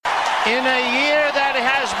In a year that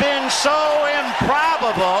has been so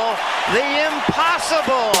improbable, the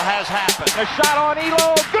impossible has happened. A shot on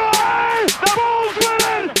Elo. Good! The Bulls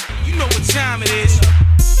win! You know what time it is.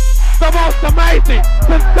 The most amazing,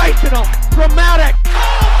 sensational, dramatic.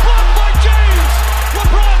 Oh, blocked by James!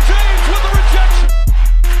 LeBron James with the rejection.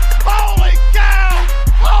 Holy cow!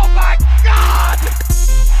 Oh my God!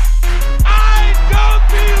 I don't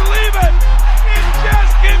believe it! It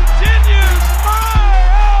just continues! My,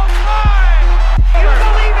 oh my! You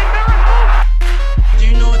believe in miracles? Do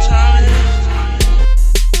you know what time it is?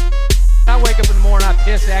 I wake up in the morning, I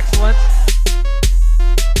piss excellence.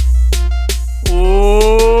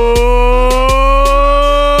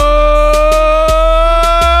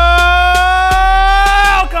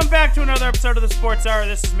 Welcome back to another episode of the Sports Hour.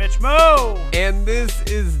 This is Mitch Moe. And this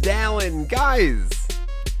is Dallin. Guys,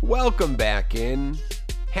 welcome back in.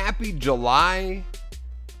 Happy July.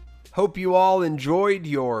 Hope you all enjoyed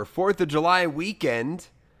your 4th of July weekend.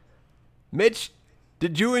 Mitch,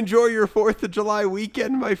 did you enjoy your 4th of July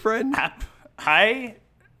weekend, my friend?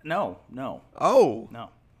 No. Oh.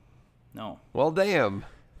 No. Well, damn.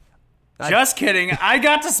 Just kidding. I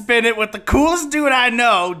got to spend it with the coolest dude I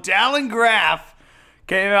know, Dallin Graff.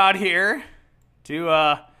 Came out here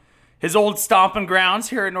to his old stomping grounds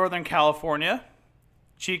here in Northern California.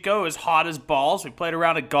 Chico is hot as balls. We played a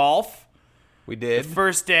round of golf. We did. The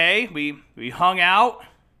first day, we hung out.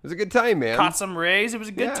 It was a good time, man. Caught some rays. It was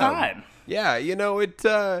a good time. Yeah, you know,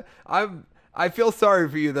 I feel sorry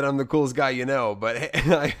for you that I'm the coolest guy you know, but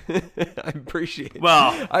I appreciate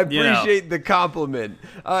the compliment.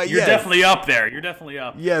 You're definitely up there. You're definitely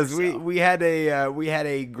up. Yes, there, we had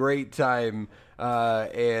a great time,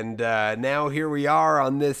 and now here we are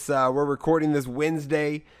on this. We're recording this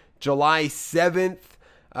Wednesday, July 7th,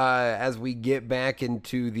 as we get back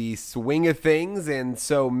into the swing of things. And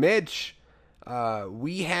so, Mitch,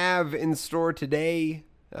 we have in store today.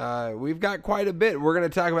 We've got quite a bit. We're going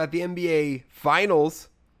to talk about the NBA Finals.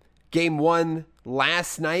 Game 1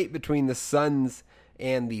 last night between the Suns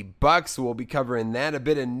and the Bucks. We'll be covering that. A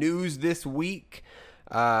bit of news this week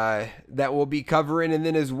that we'll be covering. And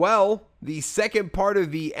then as well, the second part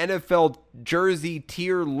of the NFL jersey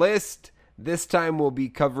tier list. This time we'll be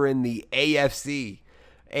covering the AFC.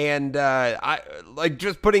 And I like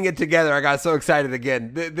just putting it together. I got so excited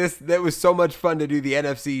again. That was so much fun to do the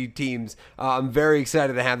NFC teams. I'm very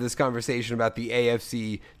excited to have this conversation about the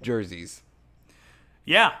AFC jerseys.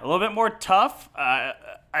 Yeah, a little bit more tough.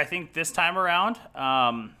 I think this time around,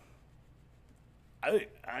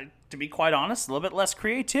 to be quite honest, a little bit less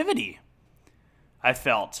creativity. I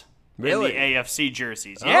felt really in the AFC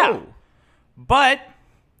jerseys. Oh. Yeah, but.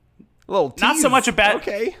 Not so much a bad,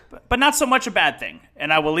 okay, but not so much a bad thing,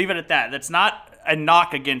 and I will leave it at that. That's not a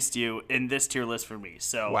knock against you in this tier list for me.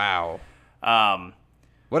 So wow,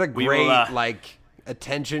 what a great will,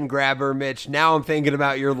 attention grabber, Mitch. Now I'm thinking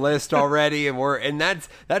about your list already, and that's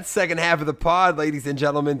second half of the pod, ladies and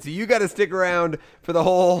gentlemen. So you got to stick around for the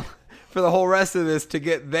whole rest of this to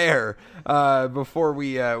get there before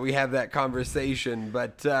we have that conversation.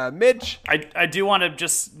 But Mitch, I do want to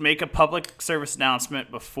just make a public service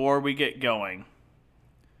announcement before we get going.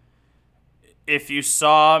 If you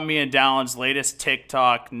saw me and Dallin's latest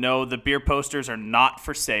TikTok, no, the beer posters are not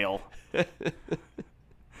for sale.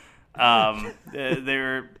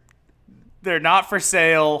 They're not for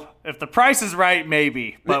sale. If the price is right,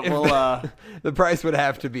 maybe. But we'll. The price would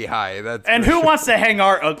have to be high. That's and for who sure. wants to hang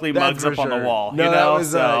our ugly mugs up for on the sure. wall? No, you know? that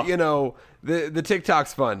was So. The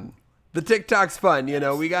TikTok's fun. The TikTok's fun. You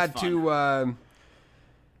know, we got to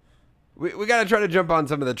we got to try to jump on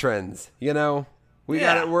some of the trends. You know,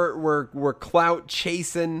 we're clout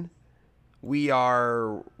chasing. We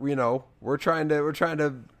are, we're trying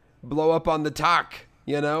to blow up on the talk.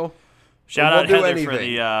 You know. Shout out Heather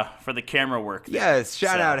for the camera work there. Yes,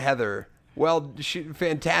 shout out Heather. Well,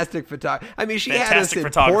 fantastic photography. I mean, she had us in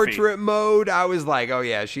photography. portrait mode. I was like, oh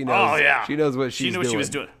yeah, she knows. Oh yeah, she knows what she's doing. She knew what she was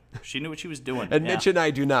doing. She knew what she was doing. And Mitch and I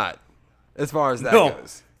do not, as far as that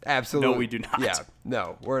goes. Absolutely, no, we do not. Yeah,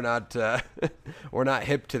 no, we're not. We're not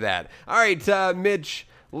hip to that. All right, Mitch,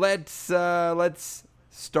 let's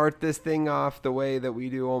start this thing off the way that we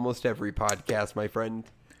do almost every podcast, my friend.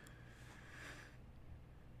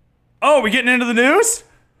 Oh, we getting into the news?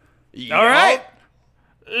 Yep. All right.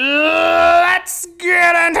 Let's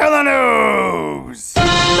get into the news.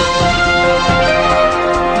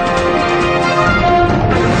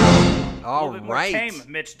 All a little bit more right. tame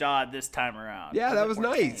Mitch Dodd this time around. Yeah, that was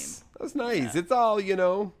nice. Tame. That was nice. Yeah. It's all,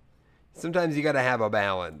 sometimes you got to have a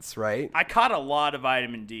balance, right? I caught a lot of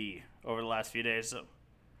vitamin D over the last few days. So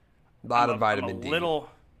A lot of vitamin D. A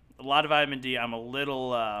lot of vitamin D. I'm a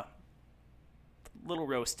little little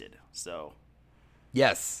roasted. So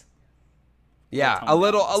yes. Yeah, a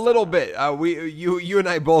little bit. You and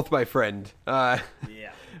I both, my friend.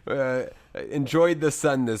 Enjoyed the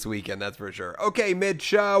sun this weekend, that's for sure. Okay,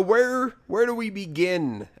 Mitch, where do we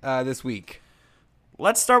begin this week?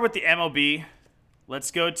 Let's start with the MLB. Let's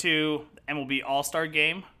go to the MLB All-Star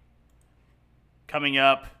Game coming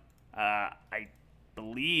up. I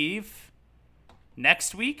believe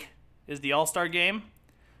next week is the All-Star Game.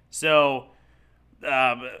 So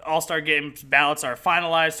All-Star Game ballots are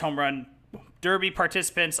finalized. Home Run Derby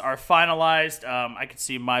participants are finalized. I could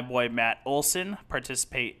see my boy Matt Olson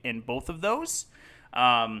participate in both of those.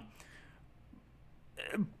 I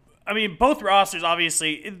mean, both rosters,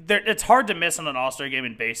 obviously, it's hard to miss on an All-Star game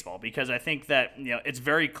in baseball because I think that it's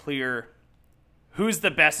very clear who's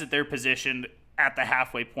the best at their position at the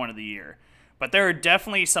halfway point of the year. But there are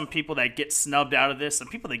definitely some people that get snubbed out of this, some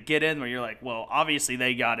people that get in where you're like, well, obviously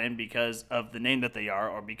they got in because of the name that they are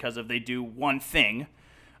or because of they do one thing.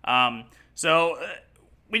 So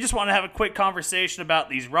we just want to have a quick conversation about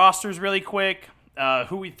these rosters really quick,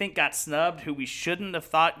 who we think got snubbed, who we shouldn't have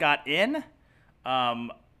thought got in.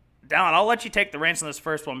 Dallin, I'll let you take the reins on this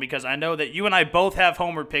first one because I know that you and I both have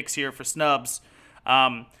homer picks here for snubs, but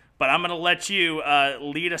I'm going to let you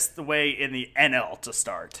lead us the way in the NL to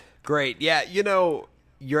start. Great. Yeah,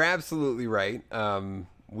 you're absolutely right.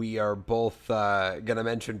 We are both going to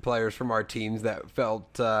mention players from our teams that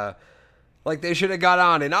felt like they should have got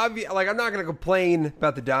on. And I'm not going to complain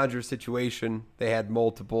about the Dodgers situation. They had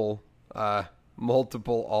multiple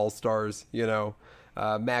All-Stars,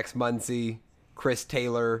 Max Muncy, Chris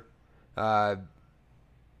Taylor,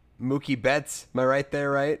 Mookie Betts. Am I right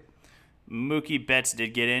there, right? Mookie Betts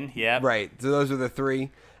did get in, yeah. Right. So those are the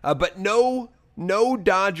three. But no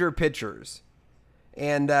Dodger pitchers.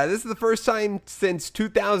 And this is the first time since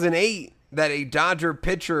 2008 that a Dodger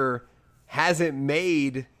pitcher hasn't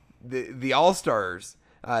made the All-Stars,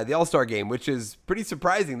 the All-Star game, which is pretty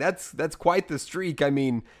surprising. That's quite the streak. I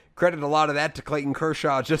mean, credit a lot of that to Clayton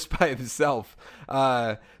Kershaw just by himself.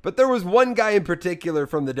 But there was one guy in particular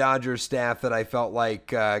from the Dodgers staff that I felt like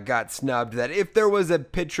got snubbed, that if there was a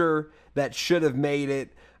pitcher that should have made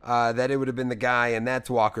it, that it would have been the guy, and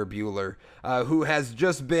that's Walker Buehler, who has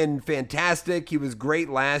just been fantastic. He was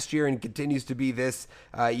great last year and continues to be this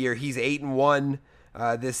year. He's 8-1.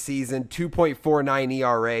 This season, 2.49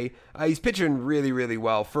 ERA. He's pitching really, really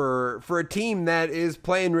well for a team that is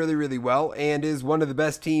playing really, really well and is one of the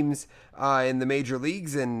best teams in the major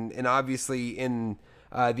leagues and obviously in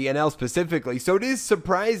the NL specifically. So it is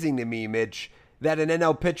surprising to me, Mitch, that an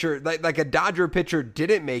NL pitcher, like a Dodger pitcher,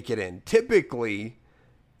 didn't make it in. Typically,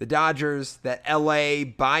 the Dodgers, that LA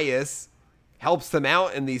bias helps them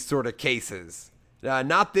out in these sort of cases.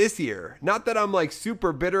 Not this year. Not that I'm like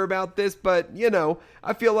super bitter about this, but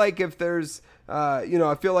I feel like if there's,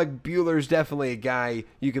 I feel like Buehler's definitely a guy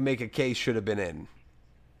you can make a case should have been in.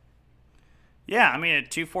 Yeah, I mean,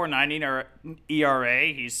 at 2.49 ERA,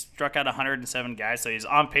 he's struck out 107 guys, so he's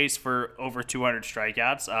on pace for over 200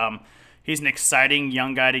 strikeouts. He's an exciting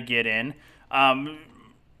young guy to get in. I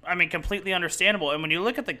mean, completely understandable. And when you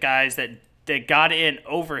look at the guys that got in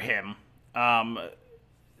over him,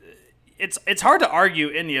 it's hard to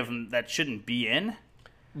argue any of them that shouldn't be in.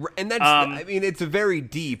 And that's, I mean, it's very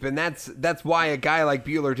deep, and that's why a guy like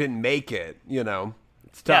Buehler didn't make it,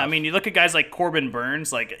 It's tough. Yeah, I mean, you look at guys like Corbin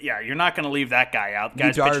Burns, you're not going to leave that guy out. The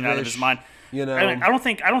guy's pitching out of his mind. I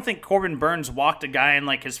don't think Corbin Burns walked a guy in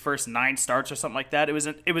like his first 9 starts or something like that. It was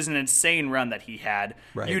an insane run that he had.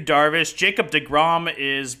 Right. Yu Darvish, Jacob deGrom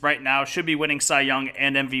is right now should be winning Cy Young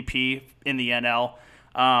and MVP in the NL.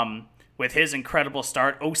 With his incredible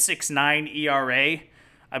start, 0.69 ERA,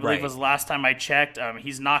 I believe was the last time I checked.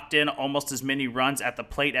 He's knocked in almost as many runs at the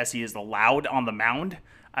plate as he is allowed on the mound.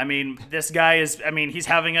 I mean, this guy he's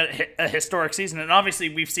having a historic season. And obviously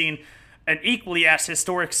we've seen an equally as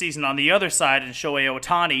historic season on the other side in Shohei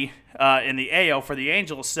Ohtani in the AL for the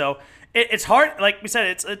Angels. So it's hard, like we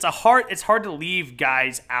said, it's hard to leave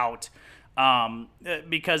guys out.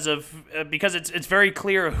 Because it's very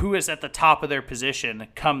clear who is at the top of their position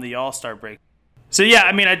come the All-Star break. So yeah,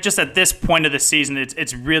 I mean, just at this point of the season,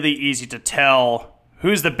 it's really easy to tell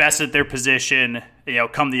who's the best at their position,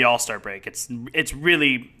 come the All-Star break. It's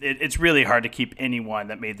really hard to keep anyone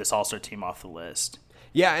that made this All-Star team off the list.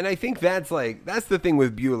 Yeah, and I think that's the thing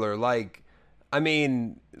with Buehler. Like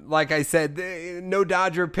I said, no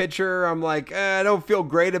Dodger pitcher. I'm like, I don't feel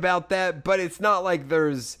great about that, but it's not like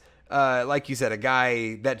there's like you said, a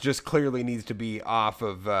guy that just clearly needs to be off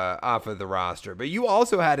of the roster. But you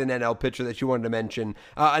also had an NL pitcher that you wanted to mention,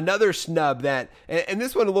 another snub that, and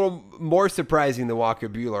this one a little more surprising than Walker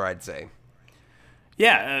Buehler, I'd say.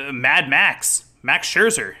 Yeah, Mad Max Max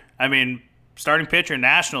Scherzer. I mean, starting pitcher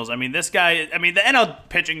Nationals. I mean, this guy. I mean, the NL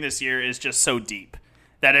pitching this year is just so deep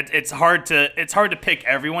that it's hard to pick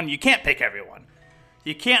everyone. You can't pick everyone.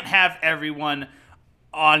 You can't have everyone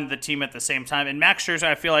on the team at the same time. And Max Scherzer,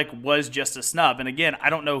 I feel like, was just a snub. And again, I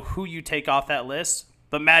don't know who you take off that list,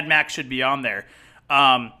 but Mad Max should be on there.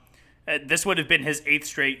 This would have been his 8th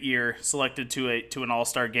straight year selected to an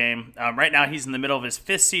All-Star game. Right now, he's in the middle of his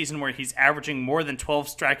 5th season where he's averaging more than 12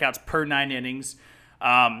 strikeouts per 9 innings.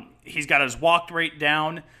 He's got his walk rate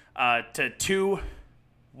down to 2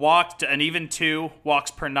 walks, to an even 2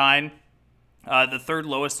 walks per 9, the 3rd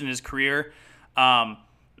lowest in his career. I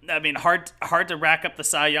mean, hard to rack up the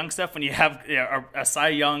Cy Young stuff when you have a Cy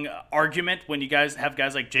Young argument when you guys have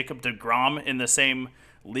guys like Jacob deGrom in the same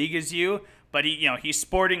league as you. But he's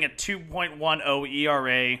sporting a 2.10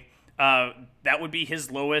 ERA. That would be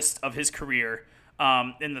his lowest of his career.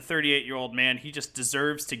 And the 38-year-old man, he just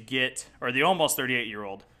deserves to get, or the almost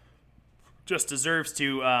 38-year-old, just deserves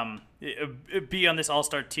to be on this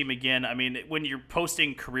All-Star team again. I mean, when you're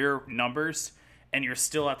posting career numbers and you're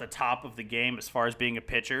still at the top of the game as far as being a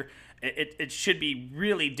pitcher, it should be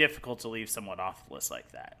really difficult to leave someone off the list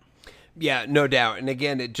like that. Yeah, no doubt. And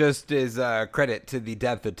again, it just is credit to the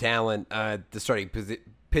depth of talent, the starting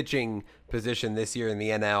pitching position this year in the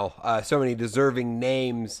NL. So many deserving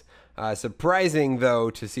names. Surprising, though,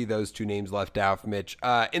 to see those 2 names left out, Mitch.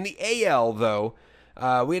 In the AL, though,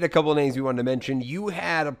 we had a couple of names we wanted to mention. You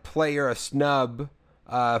had a player, a snub,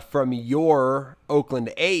 from your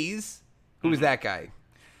Oakland A's. Who was that guy?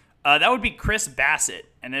 That would be Chris Bassett.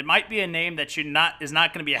 And it might be a name that is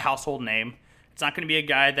not going to be a household name. It's not going to be a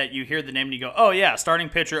guy that you hear the name and you go, oh, yeah, starting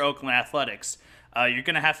pitcher, Oakland Athletics. You're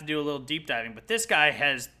going to have to do a little deep diving. But this guy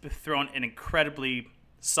has thrown an incredibly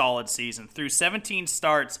solid season. Through 17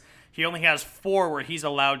 starts, he only has 4 where he's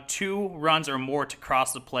allowed 2 runs or more to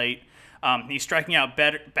cross the plate. He's striking out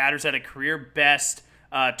batters at a career best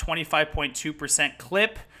 25.2%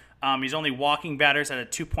 clip. He's only walking batters at a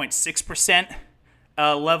 2.6%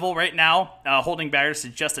 level right now, holding batters to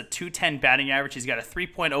just a 2.10 batting average. He's got a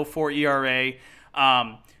 3.04 ERA.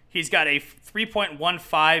 He's got a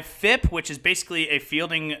 3.15 FIP, which is basically a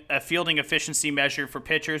fielding efficiency measure for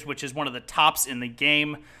pitchers, which is one of the tops in the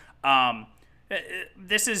game.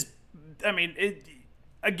 This is, I mean,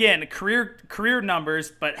 again, career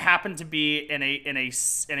numbers, but happen to be in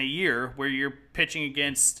a year where you're pitching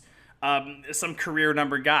against some career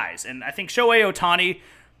number guys, and I think Shohei Ohtani,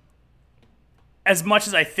 as much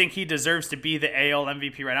as I think he deserves to be the AL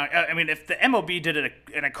MVP right now, I mean, if the MLB did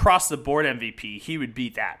an across-the-board MVP, he would be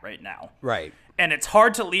that right now. Right. And it's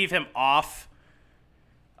hard to leave him off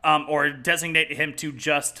or designate him to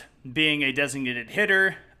just being a designated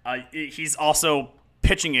hitter. He's also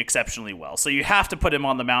pitching exceptionally well, so you have to put him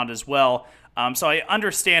on the mound as well. So I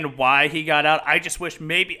understand why he got out. I just wish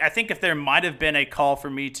I think if there might have been a call for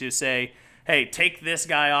me to say, hey, take this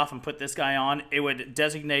guy off and put this guy on, it would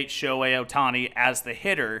designate Shohei Ohtani as the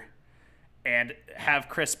hitter and have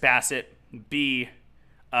Chris Bassett be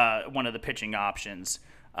one of the pitching options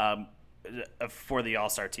for the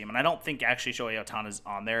All-Star team. And I don't think actually Shohei Ohtani is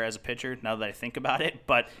on there as a pitcher now that I think about it.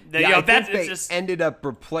 But I think they ended up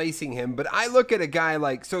replacing him. But I look at a guy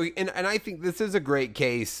like and I think this is a great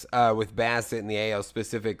case with Bassett in the AL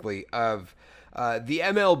specifically of the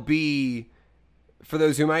MLB. For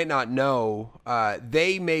those who might not know,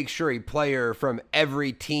 they make sure a player from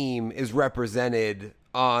every team is represented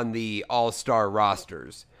on the All-Star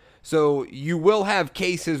rosters. So you will have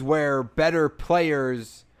cases where better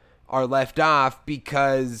players are left off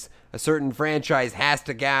because a certain franchise has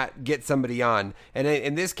to get somebody on. And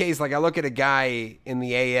in this case, like I look at a guy in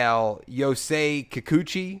the AL, Yosei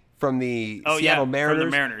Kikuchi from the Seattle Mariners.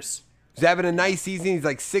 From the Mariners. He's having a nice season. He's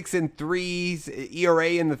like 6-3, ERA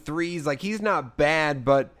in the 3s. Like he's not bad,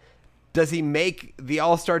 but does he make the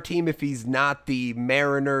All-Star team if he's not the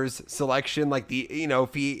Mariners selection? Like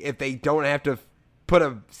if they don't have to put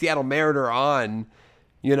a Seattle Mariner on,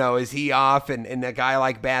 is he off and a guy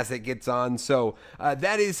like Bassett gets on? So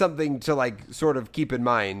that is something to like sort of keep in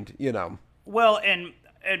mind, Well, and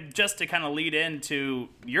just to kind of lead into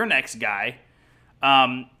your next guy,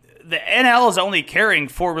 the NL is only carrying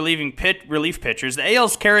 4 relief pitchers. The AL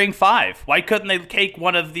is carrying 5. Why couldn't they take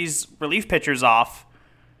one of these relief pitchers off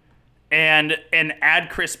and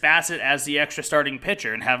add Chris Bassett as the extra starting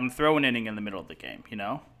pitcher and have him throw an inning in the middle of the game,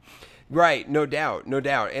 Right, no doubt.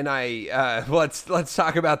 And let's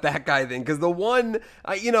talk about that guy then, because the one,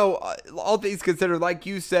 all things considered, like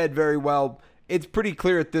you said very well, it's pretty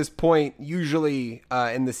clear at this point, usually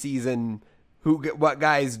in the season, what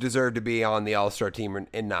guys deserve to be on the All-Star team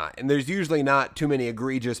and not. And there's usually not too many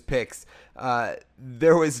egregious picks.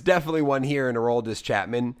 There was definitely one here in Aroldis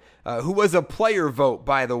Chapman, who was a player vote,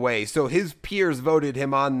 by the way. So his peers voted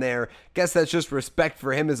him on there. Guess that's just respect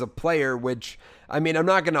for him as a player, which, I mean, I'm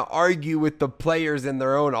not going to argue with the players in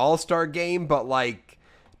their own All-Star game, but, like,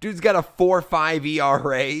 dude's got a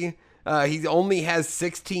 4.5 ERA. He only has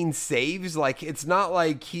 16 saves. Like, it's not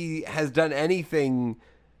like he has done anything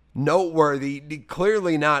noteworthy,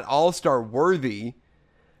 clearly not all-star worthy,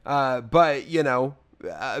 but, you know,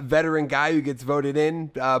 a veteran guy who gets voted in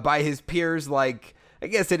by his peers. Like, I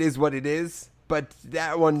guess it is what it is, but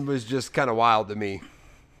that one was just kind of wild to me.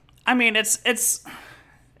 I mean, it's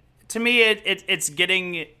to me, it's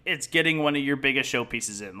getting one of your biggest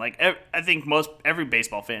showpieces in. Like, I think every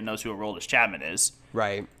baseball fan knows who Aroldis Chapman is.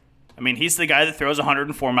 Right. I mean, he's the guy that throws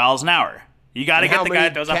 104 miles an hour. You got to get the guy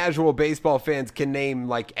that does. Casual baseball fans can name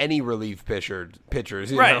like any relief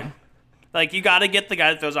pitchers, you right? know? Like, you got to get the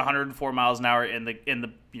guy that throws 104 miles an hour in the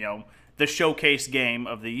you know, the showcase game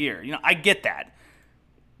of the year. You know, I get that,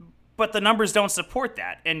 but the numbers don't support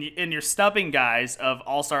that, and you're stubbing guys of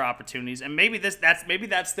all-star opportunities, and maybe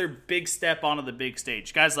that's their big step onto the big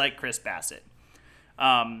stage. Guys like Chris Bassett.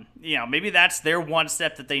 You know, maybe that's their one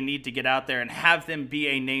step that they need to get out there and have them be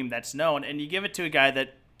a name that's known, and you give it to a guy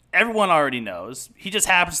that everyone already knows. He just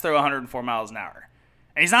happens to throw 104 miles an hour,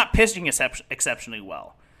 and he's not pitching exceptionally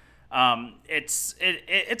well. It's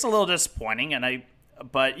a little disappointing,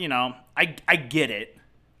 but you know, I get it,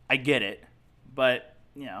 but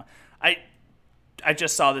you know, I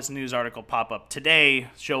just saw this news article pop up today.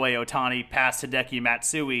 Shohei Ohtani passed Hideki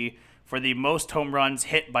Matsui for the most home runs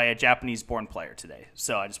hit by a Japanese-born player today.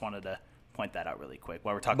 So I just wanted to point that out really quick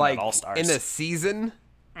while we're talking about All-Stars. In a season?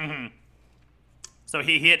 Mm-hmm. So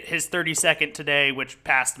he hit his 32nd today, which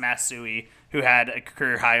passed Matsui, who had a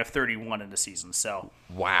career high of 31 in the season. So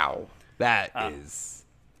wow, that is.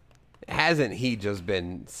 Hasn't he just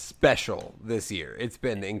been special this year? It's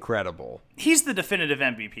been incredible. He's the definitive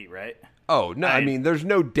MVP, right? Oh, no, I mean, there's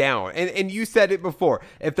no doubt. And you said it before.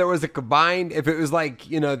 If there was a combined, if it was like,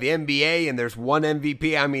 you know, the NBA and there's one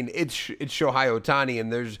MVP, I mean, it's Shohei Ohtani,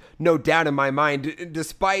 and there's no doubt in my mind,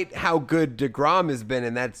 despite how good DeGrom has been,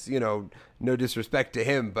 and that's, you know, no disrespect to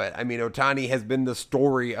him, but, I mean, Ohtani has been the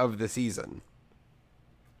story of the season.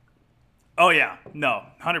 Oh, yeah. No,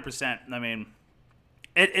 100%. I mean,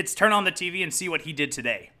 it's turn on the TV and see what he did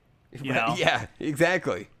today. You know? Yeah,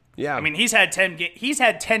 exactly. Yeah, I mean, he's had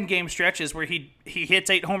 10 game stretches where he hits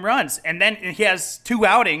 8 home runs, and then he has 2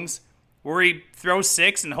 outings where he throws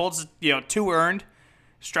 6 and holds, you know, 2 earned,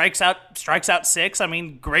 strikes out 6. I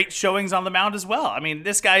mean, great showings on the mound as well. I mean,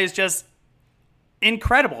 this guy is just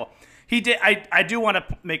incredible. He did. I do want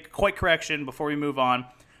to make a quick correction before we move on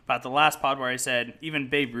about the last pod where I said even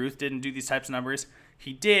Babe Ruth didn't do these types of numbers.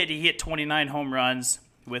 He did. He hit 29 home runs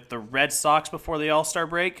with the Red Sox before the All-Star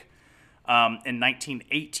break. In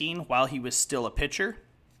 1918, while he was still a pitcher.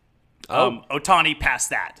 Ohtani passed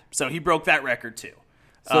that, so he broke that record too.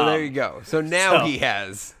 So there you go. So now he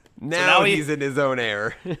has. Now he's in his own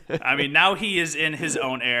air. I mean, now he is in his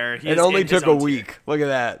own air. It only took a week. Look at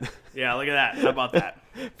that. Yeah, look at that. How about that?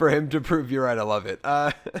 For him to prove you're right. I love it.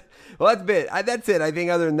 Well, that's it. I think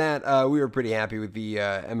other than that, we were pretty happy with the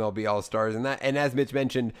MLB All-Stars. And as Mitch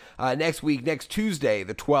mentioned, next Tuesday,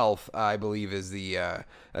 the 12th, I believe, is the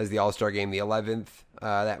All-Star game. The 11th,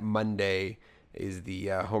 that Monday, is the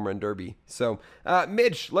Home Run Derby. So,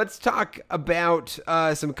 Mitch, let's talk about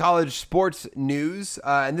some college sports news.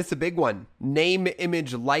 And this is a big one. Name,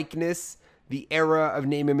 image, likeness. The era of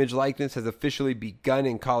name, image, likeness has officially begun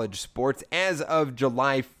in college sports. As of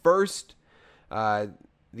July 1st,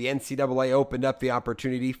 the NCAA opened up the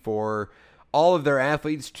opportunity for all of their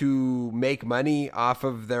athletes to make money off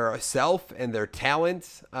of their self and their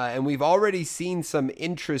talents. And we've already seen some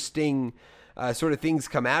interesting sort of things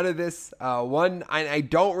come out of this. One, I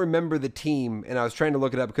don't remember the team, and I was trying to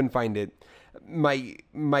look it up, couldn't find it.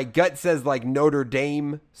 My gut says like Notre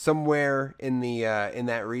Dame, somewhere in the in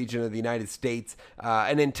that region of the United States.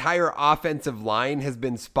 An entire offensive line has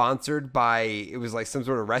been sponsored by, it was like some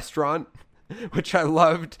sort of restaurant, which I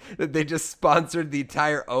loved, that they just sponsored the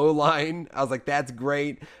entire O-line. I was like, that's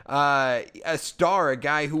great. A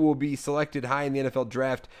guy who will be selected high in the NFL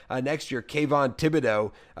draft next year, Kayvon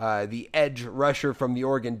Thibodeau, the edge rusher from the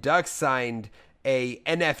Oregon Ducks, signed a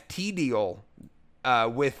NFT deal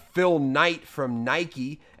with Phil Knight from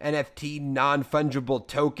Nike. NFT, non-fungible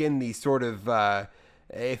token, the sort of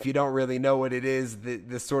if you don't really know what it is,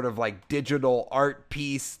 this sort of like digital art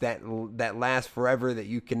piece that lasts forever that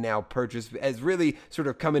you can now purchase has really sort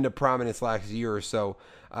of come into prominence last year or so.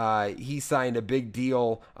 He signed a big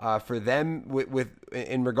deal for them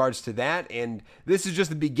in regards to that, and this is just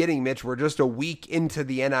the beginning, Mitch. We're just a week into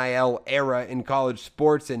the NIL era in college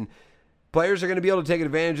sports, and players are going to be able to take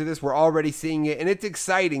advantage of this. We're already seeing it, and it's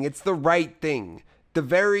exciting. It's the right thing. The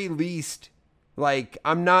very least, like,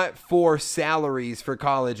 I'm not for salaries for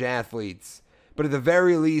college athletes, but at the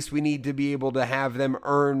very least, we need to be able to have them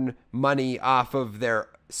earn money off of their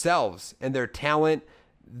selves and their talent,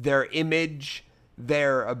 their image,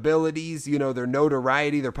 their abilities, their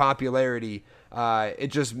notoriety, their popularity. It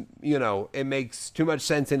just, it makes too much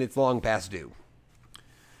sense, and it's long past due.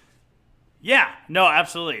 Yeah, no,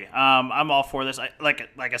 absolutely. I'm all for this. Like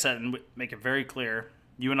I said, and make it very clear,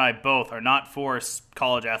 you and I both are not for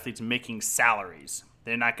college athletes making salaries.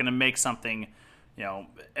 They're not going to make something,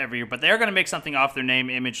 every year, but they're going to make something off their name,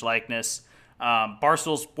 image, likeness.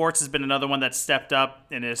 Barstool Sports has been another one that stepped up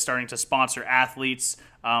and is starting to sponsor athletes.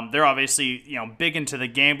 They're obviously, big into the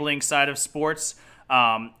gambling side of sports,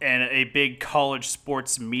 and a big college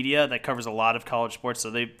sports media that covers a lot of college sports.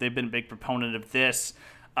 So they've been a big proponent of this.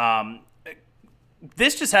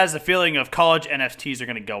 This just has the feeling of college NFTs are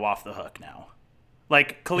going to go off the hook now.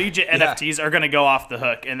 Like collegiate NFTs are going to go off the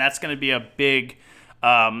hook, and that's going to be a big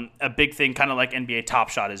thing, kind of like NBA Top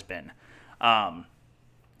Shot has been.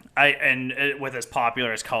 With as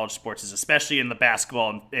popular as college sports is, especially in the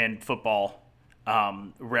basketball and football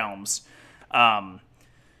realms. I'm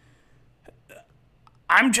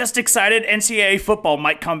just excited NCAA football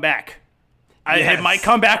might come back. It might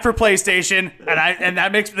come back for PlayStation, and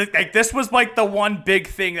that makes like this was like the one big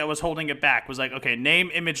thing that was holding it back was like, okay,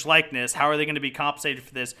 name, image, likeness. How are they going to be compensated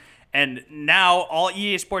for this? And now all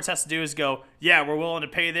EA Sports has to do is go, yeah, we're willing to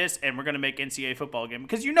pay this, and we're going to make NCAA football game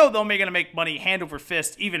because they're going to make money hand over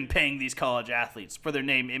fist, even paying these college athletes for their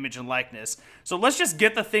name, image, and likeness. So let's just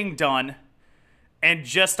get the thing done, and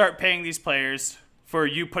just start paying these players for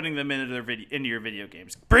you putting them into your video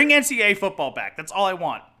games. Bring NCAA football back. That's all I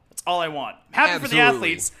want. That's all I want. I'm happy Absolutely. for the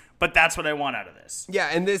athletes, but that's what I want out of this. Yeah,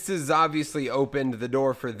 and this has obviously opened the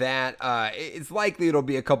door for that. It's likely it'll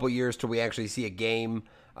be a couple years till we actually see a game.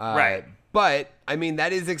 Right. But, I mean,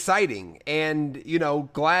 that is exciting. And,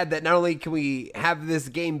 glad that not only can we have this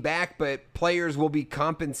game back, but players will be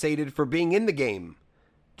compensated for being in the game.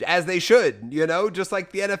 As they should, just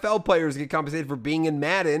like the NFL players get compensated for being in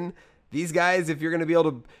Madden. These guys, if you're going to be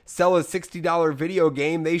able to sell a $60 video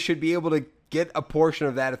game, they should be able to get a portion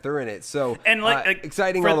of that if they're in it. So, and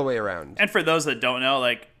exciting all the way around. And for those that don't know,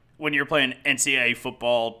 like when you're playing NCAA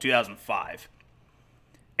football 2005,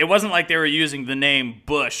 it wasn't like they were using the name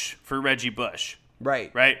Bush for Reggie Bush.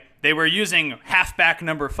 Right. They were using halfback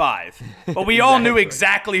number 5. But we all knew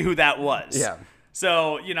exactly who that was. Yeah.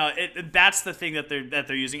 So, that's the thing that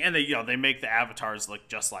they're using, and they make the avatars look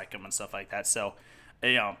just like them and stuff like that. So,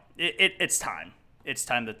 it's time. It's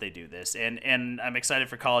time that they do this, and I'm excited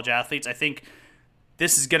for college athletes. I think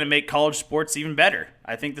this is going to make college sports even better.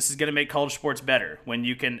 I think this is going to make college sports better when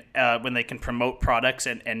you can when they can promote products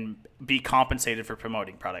and be compensated for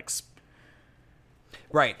promoting products.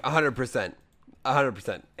 Right, 100%.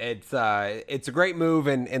 100%. It's a great move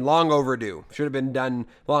and long overdue. Should have been done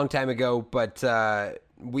a long time ago, but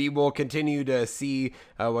we will continue to see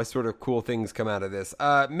what sort of cool things come out of this.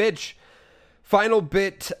 Mitch, final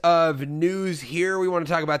bit of news here. We want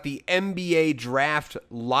to talk about the NBA draft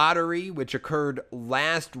lottery, which occurred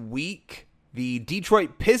last week. The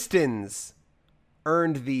Detroit Pistons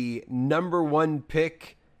earned the number 1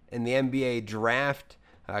 pick in the NBA draft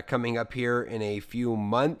coming up here in a few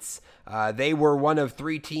months. They were one of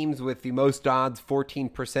 3 teams with the most odds,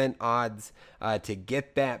 14% odds to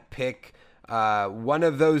get that pick. One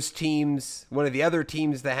of the other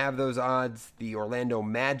teams that have those odds, the Orlando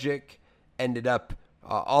Magic, ended up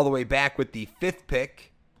all the way back with the 5th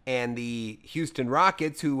pick, and the Houston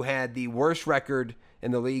Rockets, who had the worst record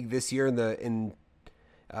in the league this year,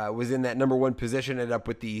 was in that number 1 position, ended up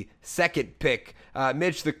with the 2nd pick.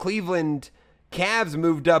 Mitch, the Cleveland Cavs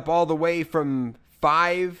moved up all the way from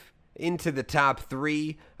 5 into the top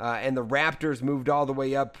 3, and the Raptors moved all the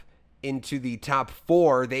way up into the top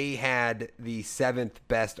 4. They had the 7th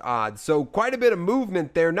best odds. So quite a bit of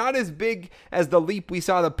movement there. Not as big as the leap we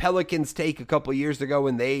saw the Pelicans take a couple years ago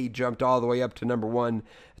when they jumped all the way up to number 1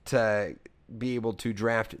 to be able to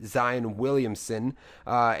draft Zion Williamson.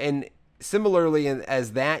 And similarly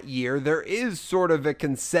as that year, there is sort of a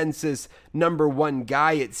consensus number 1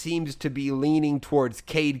 guy. It seems to be leaning towards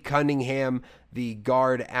Cade Cunningham, the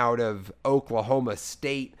guard out of Oklahoma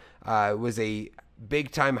State. Was a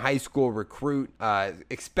big-time high school recruit,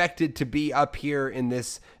 expected to be up here in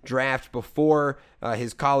this draft before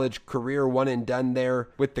his college career, one and done there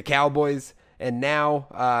with the Cowboys. And now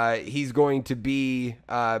he's going to be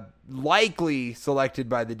likely selected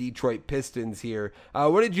by the Detroit Pistons here.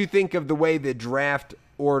 What did you think of the way the draft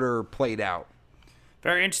order played out?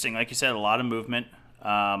 Very interesting. Like you said, a lot of movement.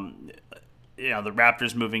 The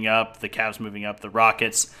Raptors moving up, the Cavs moving up, the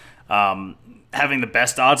Rockets having the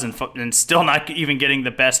best odds and still not even getting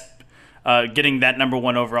the best, getting that number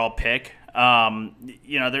one overall pick.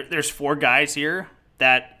 There's 4 guys here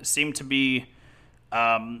that seem to be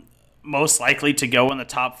most likely to go in the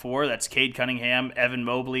top 4. That's Cade Cunningham, Evan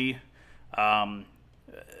Mobley, who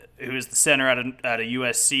is the center out of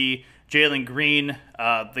USC, Jalen Green,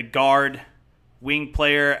 the guard wing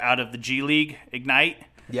player out of the G League Ignite.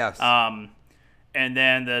 Yes. And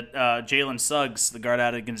then the Jalen Suggs, the guard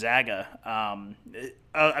out of Gonzaga.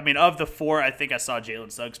 Of the 4, I think I saw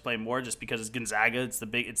Jalen Suggs play more just because it's Gonzaga. It's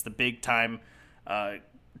the big time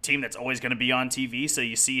team that's always going to be on TV, so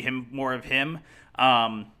you see more of him.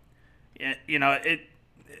 I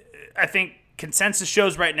think consensus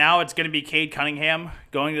shows right now it's going to be Cade Cunningham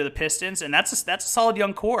going to the Pistons, and that's a solid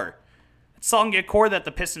young core. It's a solid young core that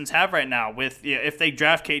the Pistons have right now. If they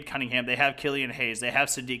draft Cade Cunningham, they have Killian Hayes, they have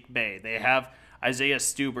Sadiq Bey, they have Isaiah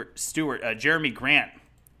Stewart, Jeremy Grant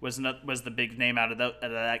was the big name out of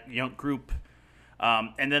that young group,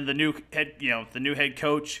 and then the new head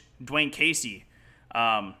coach Dwayne Casey.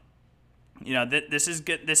 This is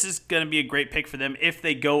good. This is going to be a great pick for them if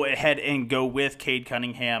they go ahead and go with Cade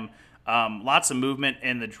Cunningham. Lots of movement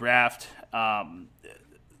in the draft.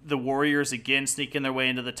 The Warriors again sneaking their way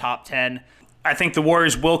into the top 10. I think the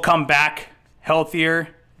Warriors will come back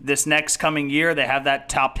healthier this next coming year. They have that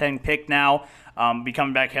top 10 pick now, be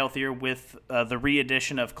coming back healthier with the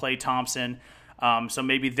re-addition of Klay Thompson. So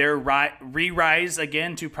maybe their re-rise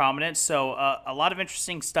again to prominence. So a lot of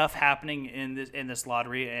interesting stuff happening in this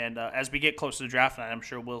lottery. And as we get closer to the draft night, I'm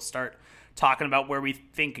sure we'll start talking about where we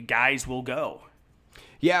think guys will go.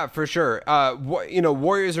 Yeah, for sure.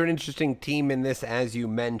 Warriors are an interesting team in this, as you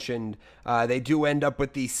mentioned. They do end up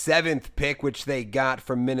with the 7th pick, which they got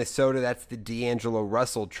from Minnesota. That's the D'Angelo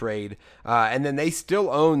Russell trade. And then they still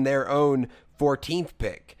own their own 14th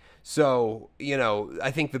pick. So,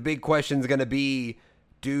 I think the big question is going to be,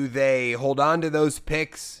 do they hold on to those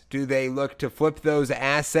picks? Do they look to flip those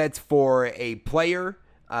assets for a player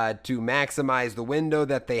to maximize the window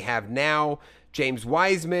that they have now? James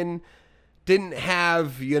Wiseman didn't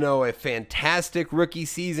have, a fantastic rookie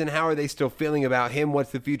season. How are they still feeling about him?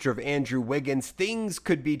 What's the future of Andrew Wiggins? Things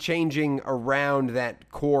could be changing around that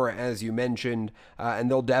core, as you mentioned, and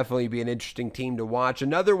they'll definitely be an interesting team to watch.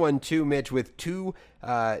 Another one, too, Mitch, with two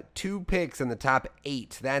picks in the top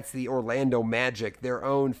 8. That's the Orlando Magic, their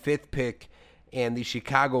own 5th pick, and the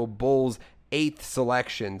Chicago Bulls 8th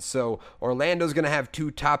selection. So Orlando's going to have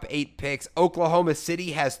 2 top 8 picks. Oklahoma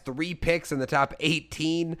City has 3 picks in the top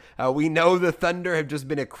 18. We know the Thunder have just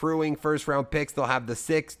been accruing first-round picks. They'll have the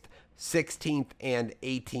 6th, 16th, and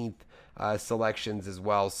 18th selections as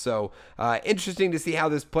well. So interesting to see how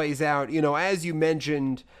this plays out. As you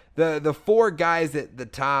mentioned, the 4 guys at the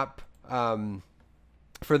top,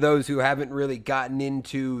 for those who haven't really gotten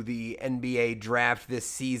into the NBA draft this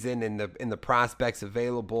season and the prospects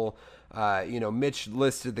available, Mitch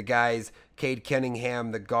listed the guys: Cade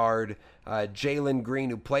Cunningham, the guard, Jalen Green,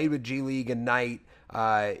 who played with G League Ignite,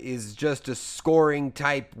 is just a scoring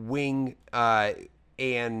type wing,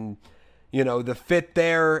 and the fit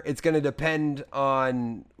there, it's going to depend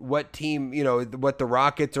on what team, what the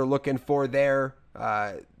Rockets are looking for there.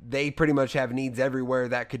 They pretty much have needs everywhere.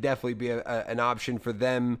 That could definitely be an option for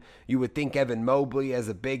them. You would think Evan Mobley as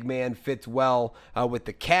a big man fits well with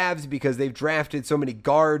the Cavs because they've drafted so many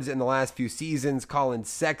guards in the last few seasons. Colin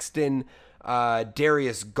Sexton,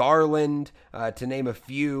 Darius Garland, to name a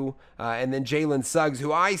few. And then Jalen Suggs,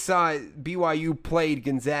 who I saw BYU played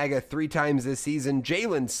Gonzaga 3 times this season.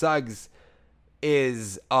 Jalen Suggs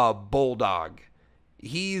is a bulldog.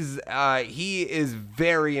 He is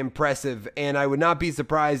very impressive, and I would not be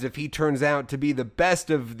surprised if he turns out to be the best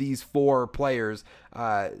of these 4 players,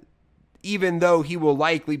 even though he will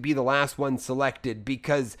likely be the last one selected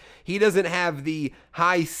because he doesn't have the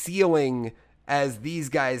high ceiling as these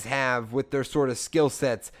guys have with their sort of skill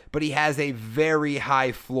sets, but he has a very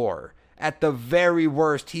high floor. At the very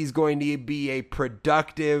worst, he's going to be a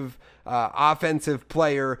productive offensive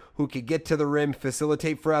player who could get to the rim,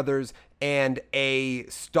 facilitate for others, and a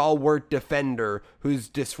stalwart defender who's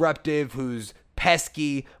disruptive, who's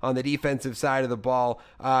pesky on the defensive side of the ball.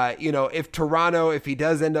 If Toronto, if he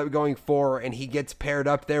does end up going 4 and he gets paired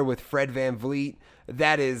up there with Fred VanVleet,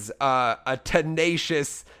 that is a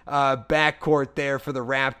tenacious backcourt there for the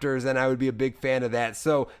Raptors, and I would be a big fan of that.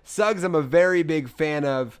 So Suggs, I'm a very big fan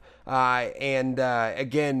of, and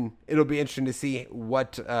again, it'll be interesting to see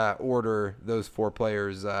what order those 4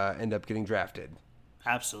 players end up getting drafted.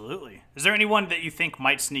 Absolutely. Is there anyone that you think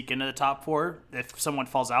might sneak into the top 4 if someone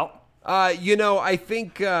falls out? I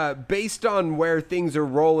think based on where things are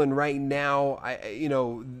rolling right now,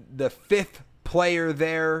 the 5th player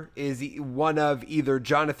there is one of either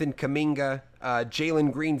Jonathan Kuminga,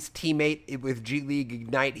 Jalen Green's teammate with G League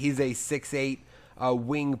Ignite. He's a 6'8"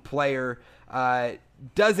 wing player.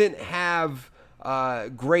 Doesn't have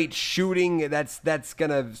great shooting. That's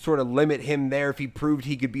gonna sort of limit him there. If he proved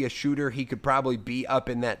he could be a shooter, he could probably be up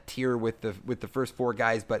in that tier with the first 4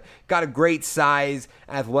 guys. But got a great size,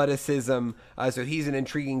 athleticism. So he's an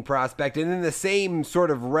intriguing prospect. And in the same sort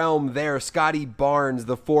of realm there, Scotty Barnes,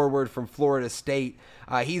 the forward from Florida State.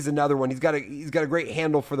 He's another one. He's got a great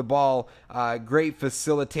handle for the ball. Great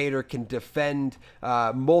facilitator, can defend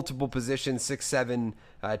multiple positions. 6'7".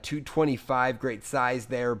 225, great size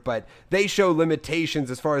there, but they show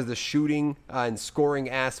limitations as far as the shooting and scoring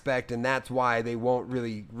aspect, and that's why they won't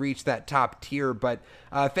really reach that top tier. But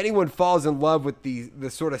if anyone falls in love with the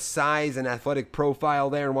sort of size and athletic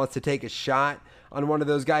profile there and wants to take a shot on one of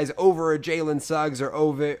those guys over a Jalen Suggs or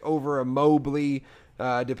over a Mobley,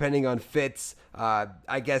 depending on fits,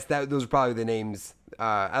 I guess those are probably the names,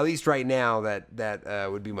 at least right now,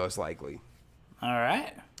 that would be most likely. All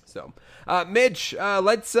right. So, Mitch,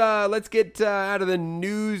 let's get out of the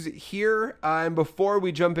news here. And before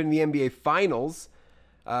we jump into the NBA Finals,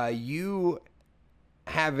 you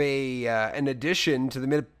have an addition to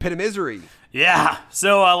the Pit of Misery. Yeah.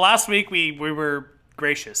 So last week we were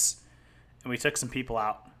gracious and we took some people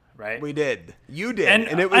out, right? We did. You did,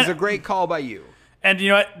 and it was a great call by you. And you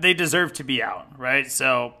know what? They deserve to be out, right?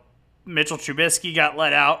 So Mitchell Trubisky got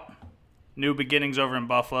let out. New beginnings over in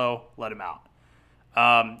Buffalo. Let him out.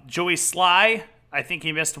 Joey Sly, I think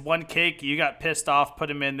he missed 1 kick. You got pissed off, put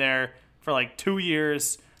him in there for like 2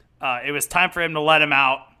 years. It was time for him to let him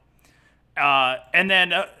out. And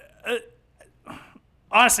then,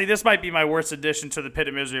 honestly, this might be my worst addition to the Pit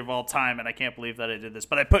of Misery of all time, and I can't believe that I did this.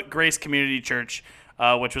 But I put Grace Community Church,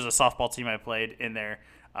 which was a softball team I played, in there.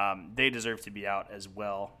 They deserve to be out as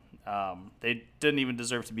well. They didn't even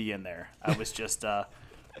deserve to be in there. I was just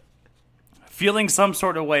feeling some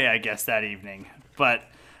sort of way, I guess, that evening. But,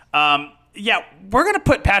 yeah, we're going to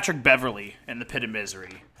put Patrick Beverley in the Pit of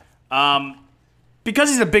Misery. Because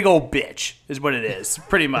he's a big old bitch, is what it is,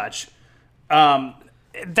 pretty much.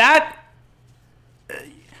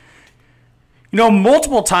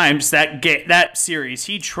 Multiple times that series,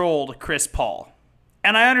 he trolled Chris Paul.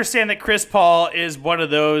 And I understand that Chris Paul is one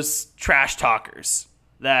of those trash talkers.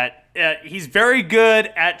 That he's very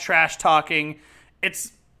good at trash talking.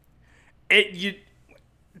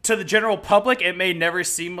 To the general public, it may never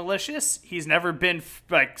seem malicious. He's never been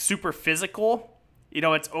like super physical.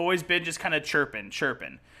 It's always been just kind of chirping.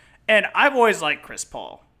 And I've always liked Chris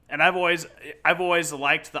Paul, and I've always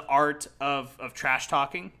liked the art of trash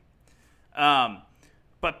talking.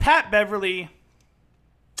 But Pat Beverley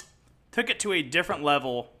took it to a different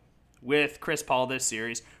level with Chris Paul this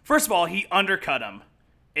series. First of all, he undercut him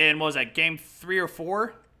in, what was that, game 3 or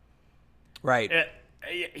 4? Right.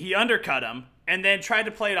 He undercut him and then tried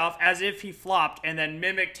to play it off as if he flopped and then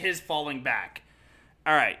mimicked his falling back.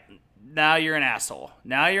 All right, now you're an asshole.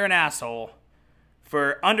 Now you're an asshole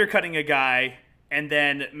for undercutting a guy and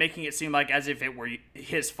then making it seem like as if it were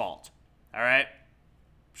his fault. All right?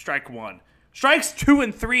 Strike 1. Strikes 2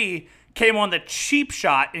 and 3 came on the cheap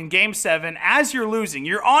shot in Game 7 as you're losing.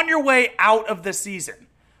 You're on your way out of the season.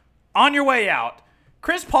 On your way out.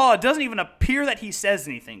 Chris Paul, it doesn't even appear that he says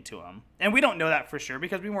anything to him. And we don't know that for sure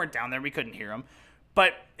because we weren't down there. We couldn't hear him.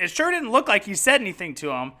 But it sure didn't look like he said anything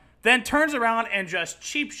to him. Then turns around and just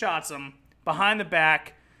cheap shots him behind the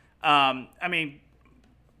back.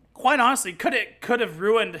 Quite honestly, could have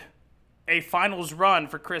ruined a finals run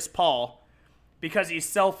for Chris Paul because he's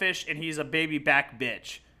selfish and he's a baby back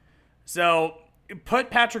bitch. So put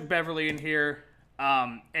Patrick Beverley in here,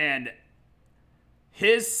 and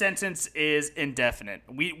his sentence is indefinite.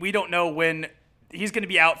 We don't know when he's going to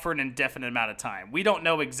be out for an indefinite amount of time. We don't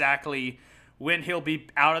know exactly when he'll be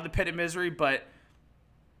out of the Pit of Misery, but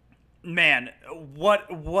man, what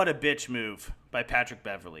a bitch move by Patrick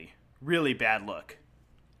Beverley. Really bad look.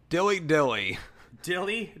 Dilly. Dilly.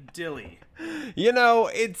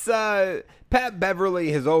 It's Pat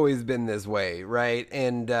Beverley has always been this way, right?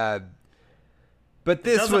 And But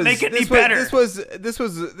this doesn't was make it this any was, better.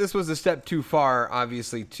 this was a step too far,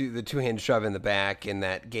 obviously, to the two-hand shove in the back in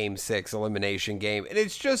that Game 6 elimination game, and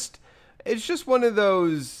it's just one of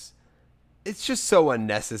those. It's just so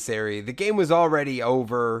unnecessary. The game was already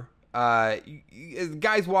over.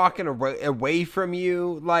 Guys walking away from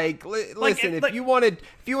you. Like, listen, if you want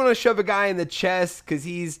to shove a guy in the chest because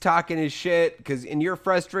he's talking his shit, and you're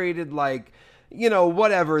frustrated, like,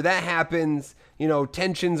 whatever, that happens.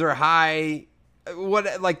 Tensions are high.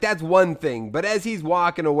 That's one thing. But as he's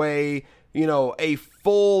walking away, a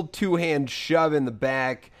full two-hand shove in the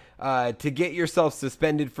back to get yourself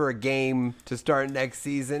suspended for a game to start next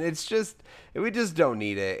season, we just don't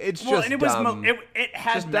need it. It's just and dumb. It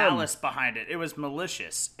had malice behind it. It was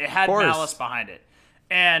malicious. It had malice behind it.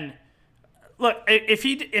 And look, if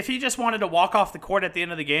he just wanted to walk off the court at the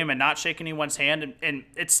end of the game and not shake anyone's hand, and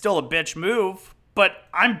it's still a bitch move. But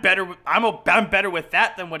I'm better with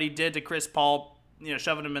that than what he did to Chris Paul,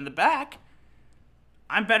 shoving him in the back.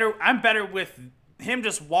 I'm better with him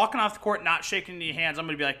just walking off the court, not shaking any hands. I'm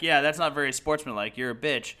going to be like, yeah, that's not very sportsmanlike. You're a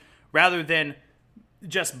bitch. Rather than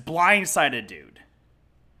just blindsided dude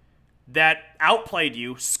that outplayed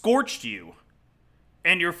you, scorched you,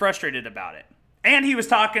 and you're frustrated about it. And he was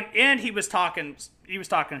talking shit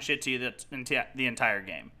to you the entire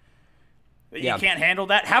game. You can't handle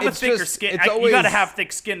that. Have a thicker skin. You got to have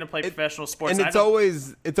thick skin to play professional sports. And it's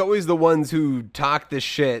always the ones who talk this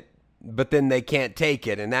shit, but then they can't take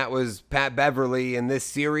it. And that was Pat Beverly in this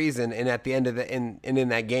series, and at the end of in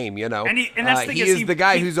that game, And that's he is the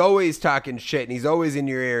guy who's always talking shit, and he's always in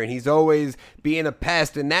your ear, and he's always being a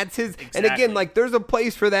pest, and that's his. Exactly. And again, there's a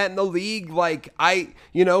place for that in the league.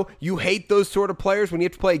 You hate those sort of players when you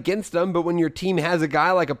have to play against them, but when your team has a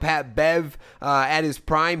guy like a Pat Bev at his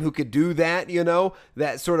prime who could do that,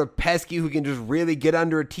 that sort of pesky who can just really get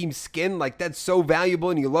under a team's skin, that's so valuable,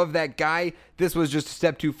 and you love that guy. This was just a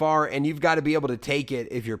step too far, and you've got to be able to take it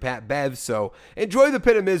if you're Pat Bev. So enjoy the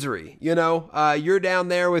pit of misery. You're down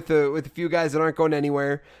there with a few guys that aren't going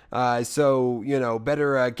anywhere.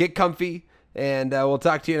 Better get comfy. And we'll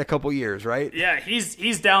talk to you in a couple years, right? Yeah,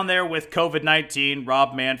 he's down there with COVID-19,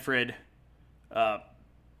 Rob Manfred,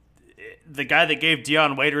 the guy that gave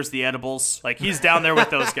Dion Waiters the edibles. He's down there with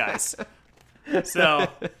those guys. So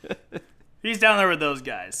he's down there with those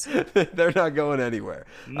guys. They're not going anywhere.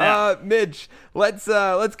 No. Mitch, let's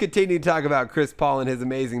continue to talk about Chris Paul and his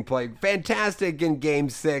amazing play. Fantastic in Game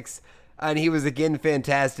 6. And he was again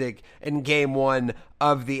fantastic in Game 1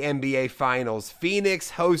 of the NBA Finals.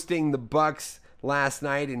 Phoenix hosting the Bucks last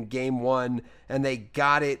night in Game 1, and they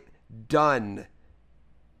got it done.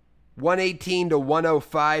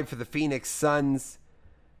 118-105 for the Phoenix Suns,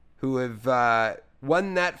 who have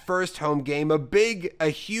won that first home game. A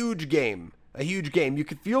huge game. You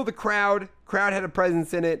could feel the crowd. Crowd had a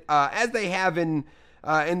presence in it, as they have in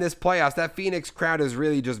this playoffs. That Phoenix crowd has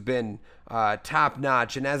really just been top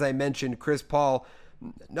notch. And as I mentioned, Chris Paul,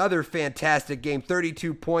 another fantastic game,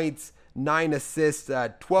 32 points, 9 assists,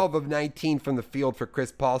 12 of 19 from the field for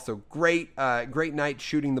Chris Paul. So great night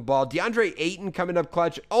shooting the ball. DeAndre Ayton coming up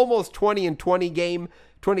clutch, almost 20 and 20 game,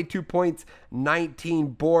 22 points,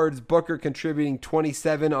 19 boards. Booker contributing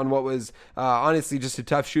 27 on what was honestly just a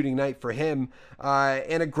tough shooting night for him,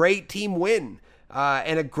 and a great team win.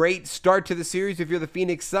 And a great start to the series if you're the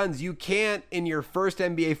Phoenix Suns. You can't, in your first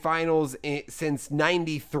NBA Finals since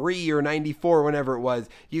 93 or 94, whenever it was,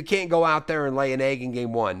 you can't go out there and lay an egg in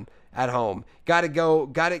Game 1 at home. Got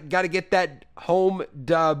to get that home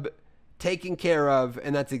dub taken care of,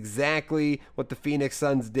 and that's exactly what the Phoenix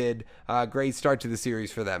Suns did. Great start to the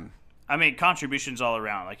series for them. I mean, contributions all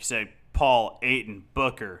around. Like you said, Paul, Ayton,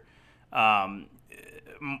 Booker.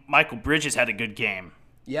 Michael Bridges had a good game.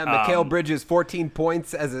 Yeah, Mikal Bridges, 14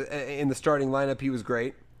 points in the starting lineup. He was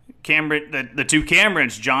great. Cameron, the two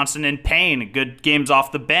Camerons, Johnson and Payne, good games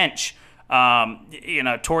off the bench.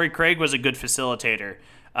 Torrey Craig was a good facilitator.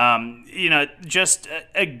 Just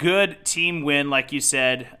a good team win, like you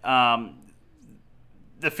said.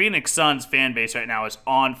 The Phoenix Suns fan base right now is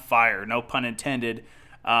on fire. No pun intended.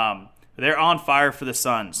 They're on fire for the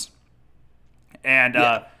Suns, and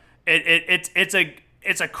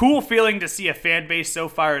it's a cool feeling to see a fan base so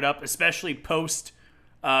fired up, especially post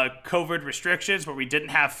COVID restrictions where we didn't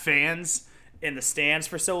have fans in the stands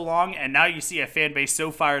for so long, and now you see a fan base so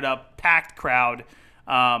fired up, packed crowd.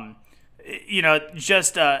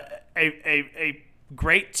 Just a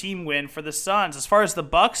great team win for the Suns. As far as the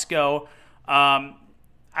Bucks go,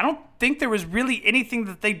 I don't think there was really anything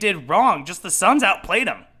that they did wrong. Just the Suns outplayed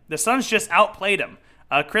them. The Suns just outplayed them.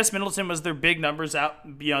 Chris Middleton was their big numbers out,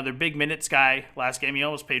 their big minutes guy last game. He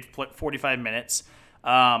almost played 45 minutes.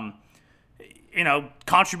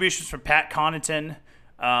 contributions from Pat Connaughton,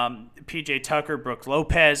 PJ Tucker, Brooke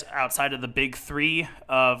Lopez, outside of the big three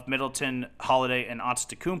of Middleton, Holiday, and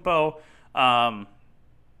Antetokounmpo.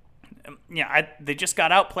 They just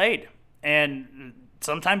got outplayed. And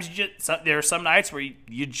sometimes there are some nights where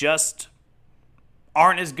you just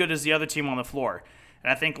aren't as good as the other team on the floor.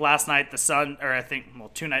 And I think last night the Sun, or I think,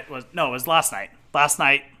 well, it was last night. Last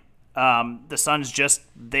night, the Suns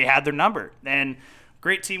they had their number. And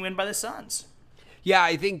great team win by the Suns. Yeah,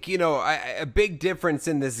 I think, a big difference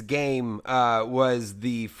in this game was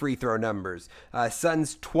the free throw numbers.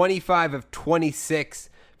 Suns 25 of 26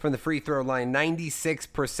 from the free throw line,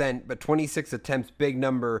 96%, but 26 attempts, big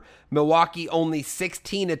number. Milwaukee only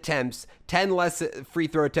 16 attempts, 10 less free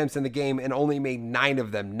throw attempts in the game, and only made 9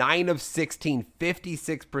 of them. 9 of 16,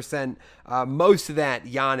 56%. Most of that,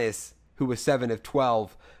 Giannis, who was 7 of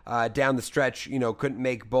 12. Down the stretch, couldn't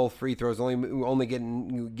make both free throws, only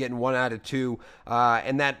getting 1 out of 2.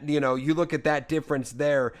 And that, you look at that difference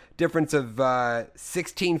there, difference of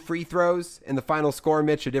 16 free throws in the final score,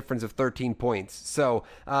 Mitch, a difference of 13 points. So,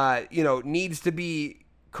 needs to be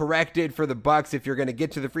corrected for the Bucks if you're going to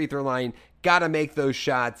get to the free throw line. Got to make those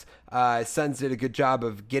shots. Suns did a good job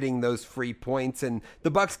of getting those free points, and the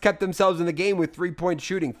Bucks kept themselves in the game with 3-point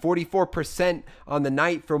shooting, 44% on the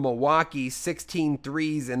night for Milwaukee, 16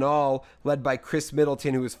 threes in all, led by Chris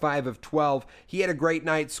Middleton, who was 5 of 12. He had a great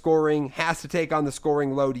night scoring, has to take on the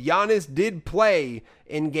scoring load. Giannis did play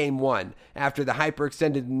in Game 1 after the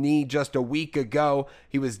hyperextended knee just a week ago.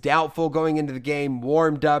 He was doubtful going into the game,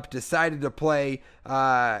 warmed up, decided to play,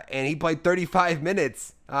 and he played 35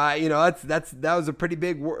 minutes. That was a pretty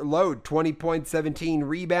big load. 20 points, 17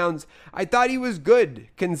 rebounds. I thought he was good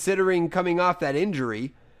considering coming off that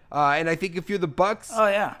injury. And I think if you're the Bucks,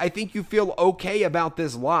 I think you feel okay about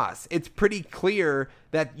this loss. It's pretty clear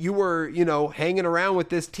that you were, hanging around with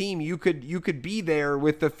this team. You could be there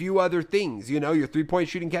with a few other things. Your 3-point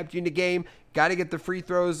shooting kept you in the game. Got to get the free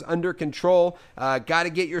throws under control. Got to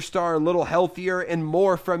get your star a little healthier and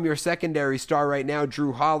more from your secondary star right now,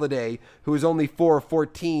 Drew Holiday, who is only 4 of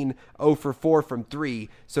 14, 0 for 4 from 3.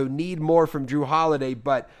 So need more from Drew Holiday,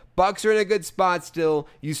 but Bucks are in a good spot still.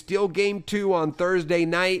 You steal Game 2 on Thursday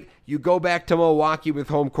night. You go back to Milwaukee with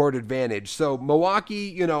home court advantage. So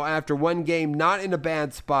Milwaukee, after one game, not in a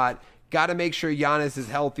bad spot. Got to make sure Giannis is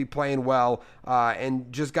healthy, playing well,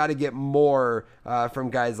 and just got to get more from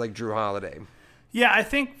guys like Drew Holiday. Yeah, I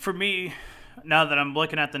think for me, now that I'm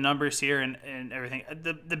looking at the numbers here and everything,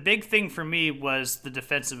 the big thing for me was the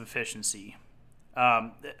defensive efficiency.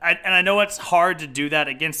 I know it's hard to do that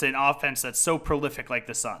against an offense that's so prolific like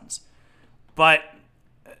the Suns, but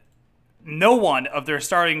no one of their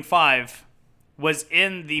starting 5 was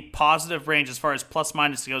in the positive range as far as plus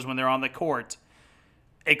minus goes when they're on the court,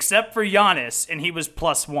 except for Giannis, and he was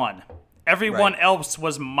 +1. Everyone else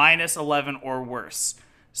was -11 or worse.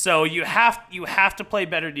 So you have to play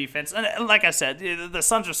better defense. And like I said, the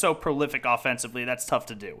Suns are so prolific offensively, that's tough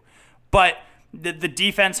to do. But the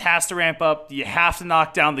defense has to ramp up. You have to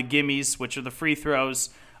knock down the gimmies, which are the free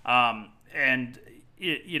throws. And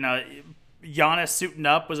Giannis suiting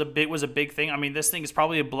up was a big thing. I mean, this thing is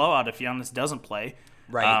probably a blowout if Giannis doesn't play.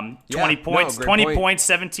 Right. 20 points, 20 points,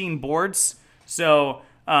 17 boards. So,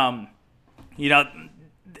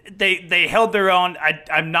 they held their own.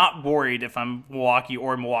 I'm not worried if I'm Milwaukee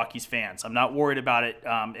or Milwaukee's fans. I'm not worried about it.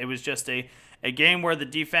 It was just a game where the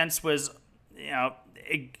defense was,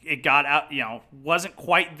 it got out, wasn't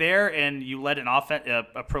quite there, and you let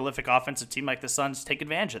a prolific offensive team like the Suns take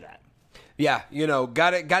advantage of that. Yeah,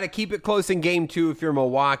 gotta keep it close in Game 2 if you're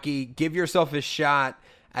Milwaukee. Give yourself a shot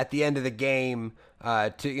at the end of the game.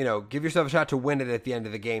 Give yourself a shot to win it at the end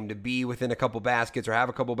of the game, to be within a couple baskets or have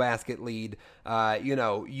a couple basket lead.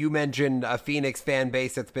 You mentioned a Phoenix fan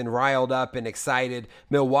base that's been riled up and excited.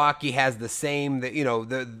 Milwaukee has the same,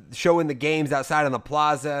 the showing the games outside on the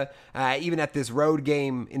plaza, even at this road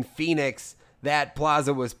game in Phoenix. That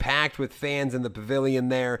plaza was packed with fans in the pavilion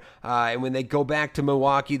there. And when they go back to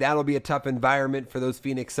Milwaukee, that'll be a tough environment for those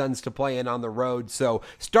Phoenix Suns to play in on the road. So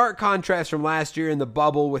stark contrast from last year in the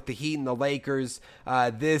bubble with the Heat and the Lakers.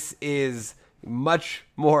 This is much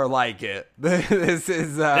more like it. This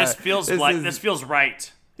feels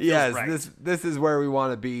right. Yes, this is where we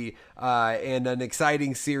want to be, and an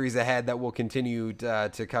exciting series ahead that we'll continue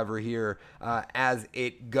to cover here as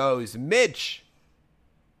it goes. Mitch,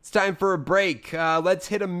 it's time for a break. Let's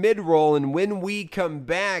hit a mid-roll, and when we come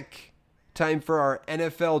back, time for our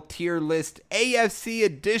NFL tier list AFC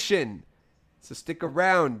edition. So stick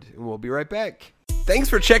around, and we'll be right back. Thanks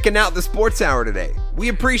for checking out the Sports Hour today. We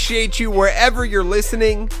appreciate you wherever you're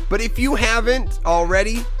listening, but if you haven't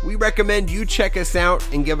already, we recommend you check us out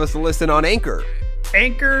and give us a listen on Anchor.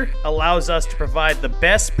 Anchor allows us to provide the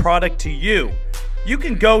best product to you. You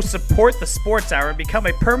can go support the Sports Hour and become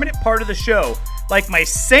a permanent part of the show, like my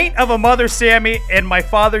saint of a mother Sammy and my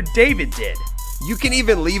father David did. You can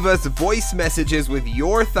even leave us voice messages with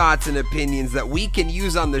your thoughts and opinions that we can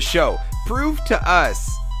use on the show. Prove to us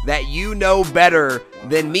that you know better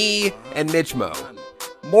than me and Mitch Mo.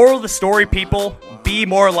 Moral of the story, people, be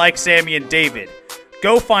more like Sammy and David.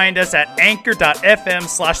 Go find us at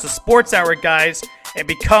anchor.fm/the Sports Hour, guys, and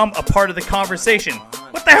become a part of the conversation.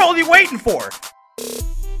 What the hell are you waiting for?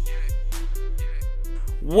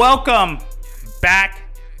 Welcome back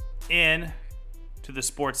in to the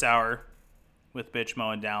Sports Hour with Mitch, Mo,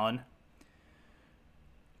 and Dallin.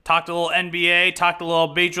 Talked a little NBA, talked a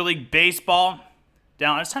little Major League Baseball.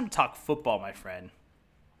 Dallin, it's time to talk football, my friend.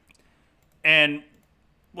 And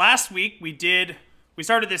last week we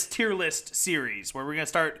started this tier list series where we're going to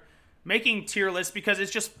start making tier lists because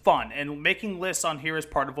it's just fun. And making lists on here is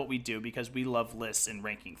part of what we do because we love lists and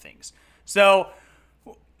ranking things. So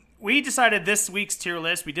we decided this week's tier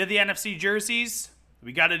list, we did the NFC jerseys,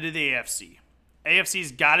 we got to do the AFC.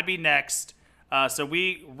 AFC's got to be next. So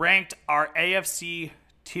we ranked our AFC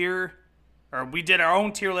tier, or we did our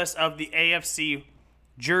own tier list of the AFC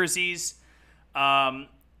jerseys. Got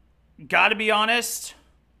to be honest,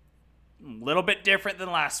 a little bit different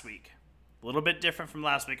than last week. A little bit different from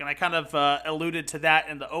last week. And I kind of alluded to that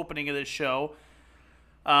in the opening of this show.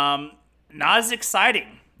 Not as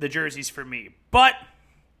exciting, the jerseys for me. But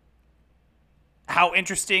how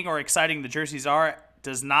interesting or exciting the jerseys are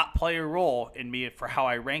does not play a role in me for how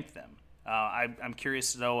I rank them. I'm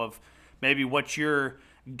curious to know of maybe what your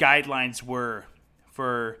guidelines were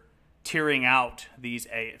for tiering out these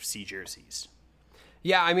AFC jerseys.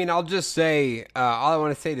 Yeah, I mean, I'll just say, all I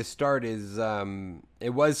want to say to start is it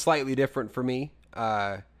was slightly different for me.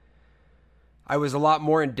 I was a lot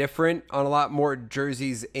more indifferent on a lot more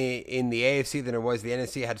jerseys in the AFC than it was the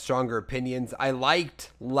NFC. I had stronger opinions. I liked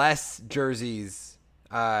less jerseys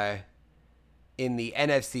in the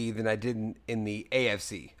NFC than I did in the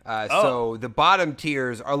AFC. So the bottom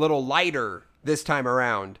tiers are a little lighter this time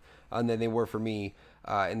around than they were for me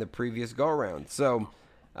in the previous go-around. So,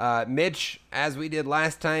 Mitch, as we did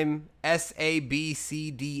last time, S, A, B, C,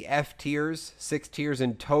 D, F tiers, 6 tiers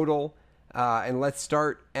in total. And let's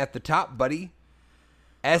start at the top, buddy.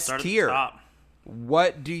 S tier.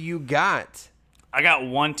 What do you got? I got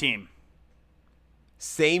one team.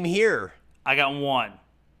 Same here. I got one.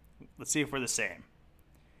 Let's see if we're the same.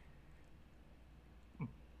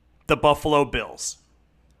 The Buffalo Bills.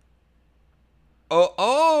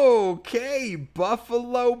 Oh, okay.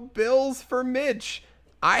 Buffalo Bills for Mitch.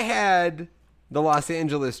 I had the Los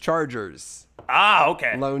Angeles Chargers.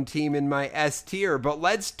 Okay. Lone team in my S tier. But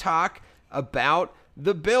let's talk about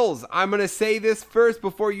the Bills. I'm going to say this first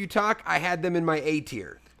before you talk. I had them in my A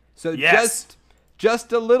tier. So yes.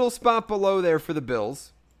 just a little spot below there for the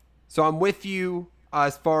Bills. So I'm with you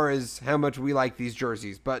as far as how much we like these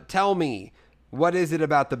jerseys. But tell me, what is it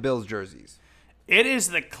about the Bills jerseys? It is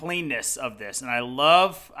the cleanness of this. And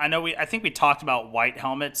I think we talked about white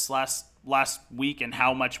helmets last week and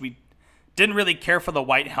how much we didn't really care for the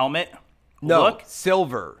white helmet look.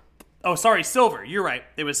 Silver. Oh, sorry, silver. You're right.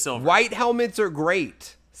 It was silver. White helmets are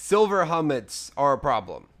great. Silver helmets are a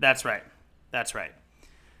problem. That's right.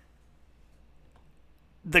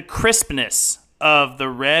 The crispness of the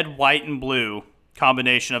red, white, and blue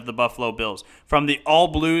combination of the Buffalo Bills. From the all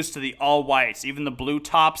blues to the all whites. Even the blue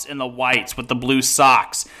tops and the whites with the blue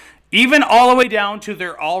socks. Even all the way down to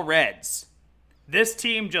their all reds. This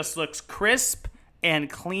team just looks crisp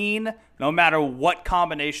and clean no matter what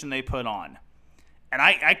combination they put on. And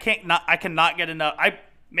I cannot get enough.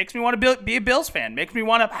 Makes me want to be a Bills fan. Makes me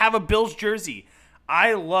want to have a Bills jersey.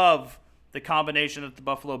 I love the combination that the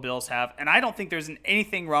Buffalo Bills have, and I don't think there's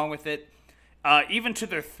anything wrong with it. Even to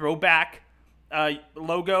their throwback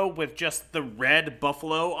logo with just the red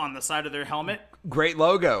buffalo on the side of their helmet. Great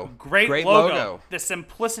logo. Great logo. The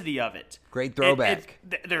simplicity of it. Great throwback.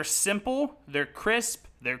 They're simple. They're crisp.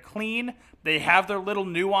 They're clean. They have their little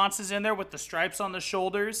nuances in there with the stripes on the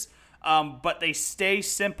shoulders. But they stay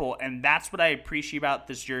simple, and that's what I appreciate about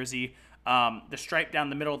this jersey. The stripe down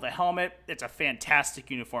the middle of the helmet, it's a fantastic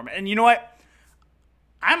uniform. And you know what?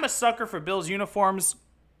 I'm a sucker for Bills uniforms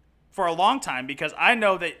for a long time because I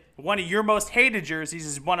know that one of your most hated jerseys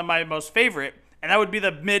is one of my most favorite, and that would be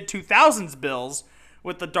the mid-2000s Bills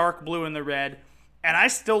with the dark blue and the red. And I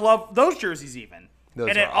still love those jerseys even.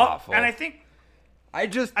 Those are awful. And I think I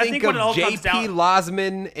just I think think of when it all comes JP down-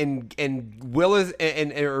 Losman and Willis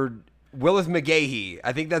or Willis McGahee.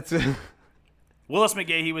 I think that's Willis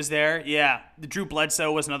McGahee was there. Yeah. Drew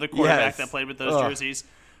Bledsoe was another quarterback Yes. that played with those Ugh. jerseys.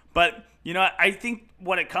 But, I think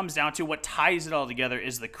what it comes down to, what ties it all together,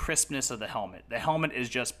 is the crispness of the helmet. The helmet is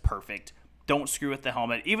just perfect. Don't screw with the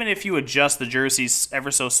helmet. Even if you adjust the jerseys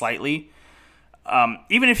ever so slightly,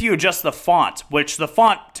 even if you adjust the font, which the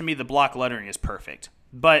font, to me, the block lettering is perfect.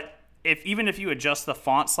 But even if you adjust the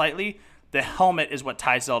font slightly, the helmet is what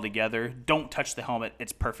ties it all together. Don't touch the helmet.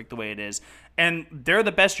 It's perfect the way it is. And they're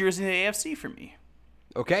the best jersey in the AFC for me.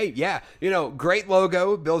 Okay, yeah. Great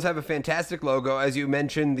logo. Bills have a fantastic logo. As you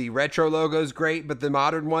mentioned, the retro logo is great, but the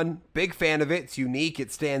modern one, big fan of it. It's unique.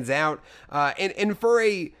 It stands out. And for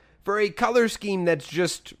a color scheme that's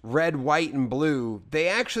just red, white, and blue, they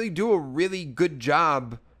actually do a really good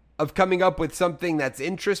job of coming up with something that's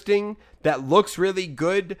interesting, that looks really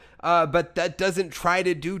good, but that doesn't try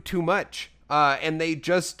to do too much. And they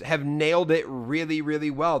just have nailed it really,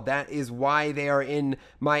 really well. That is why they are in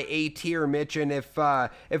my A tier, Mitch. And if I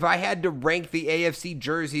had to rank the AFC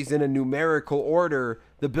jerseys in a numerical order,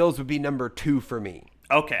 the Bills would be number 2 for me.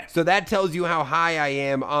 Okay. So that tells you how high I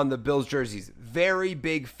am on the Bills jerseys. Very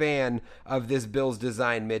big fan of this Bills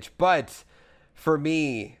design, Mitch. But for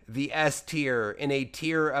me, the S tier, in a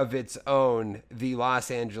tier of its own, the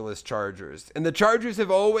Los Angeles Chargers. And the Chargers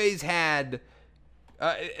have always had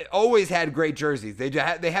great jerseys.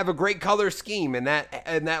 They have a great color scheme, and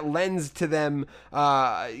that lends to them,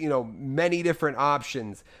 many different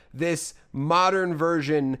options. This modern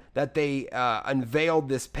version that they unveiled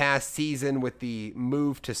this past season with the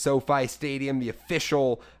move to SoFi Stadium, the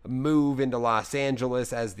official move into Los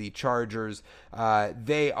Angeles as the Chargers,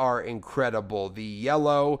 they are incredible. The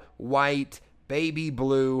yellow, white, baby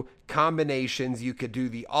blue combinations. You could do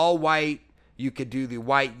the all white. You could do the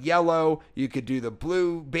white yellow, you could do the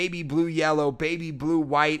blue yellow, baby blue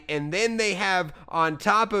white, and then they have on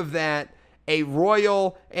top of that a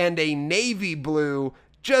royal and a navy blue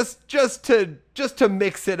just to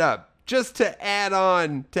mix it up. Just to add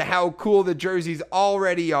on to how cool the jerseys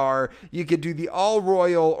already are. You could do the all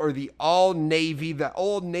royal or the all navy. The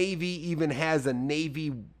old navy even has a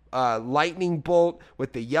navy lightning bolt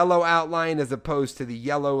with the yellow outline as opposed to the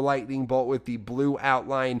yellow lightning bolt with the blue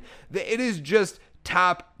outline. It is just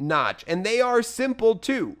top notch, and they are simple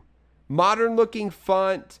too. Modern looking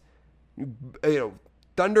font,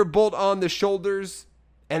 thunderbolt on the shoulders,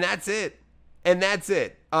 and that's it. And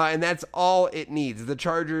that's all it needs. The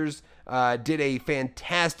Chargers did a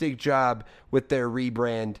fantastic job with their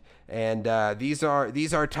rebrand, and these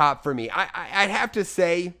are top for me. I'd have to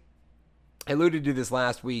say, I alluded to this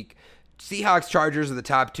last week, Seahawks Chargers are the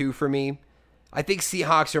top 2 for me. I think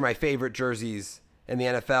Seahawks are my favorite jerseys in the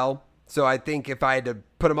NFL. So I think if I had to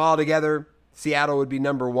put them all together, Seattle would be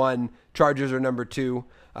number 1, Chargers are number 2.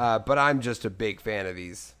 But I'm just a big fan of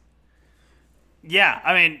these. Yeah,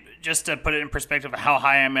 I mean, just to put it in perspective of how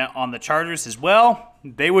high I'm at on the Chargers as well,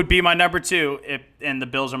 they would be my number 2 and the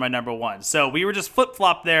Bills are my number 1. So we were just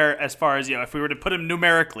flip-flop there as far as, if we were to put them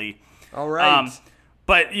numerically. All right.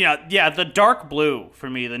 But, the dark blue for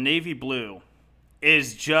me, the navy blue,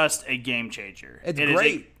 is just a game changer. It's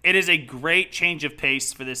great. It is a great change of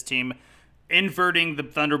pace for this team, inverting the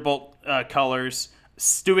Thunderbolt colors,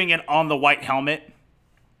 doing it on the white helmet.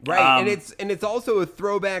 Right, and it's also a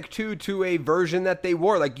throwback to a version that they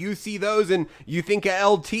wore. Like, you see those and you think of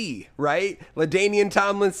LT, right? LaDainian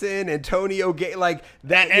Tomlinson, Antonio Gay, like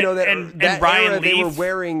that. And that Ryan era Leaf, they were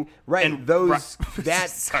wearing, right?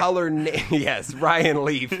 Color. Yes, Ryan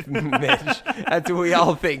Leaf, Mitch. That's what we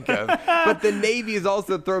all think of. But the navy is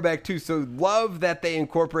also a throwback too. So love that they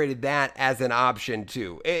incorporated that as an option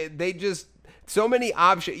too. So many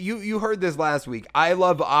options. You heard this last week. I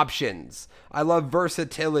love options. I love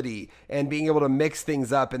versatility and being able to mix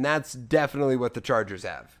things up, and that's definitely what the Chargers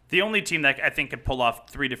have. The only team that I think could pull off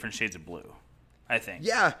 3 different shades of blue, I think.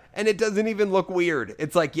 Yeah, and it doesn't even look weird.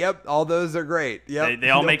 It's like, yep, all those are great. Yep, they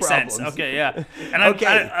all no make problems. sense. Okay, yeah. And Okay.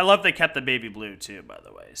 I love they kept the baby blue too, by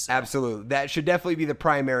the way. So. Absolutely. That should definitely be the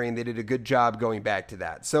primary, and they did a good job going back to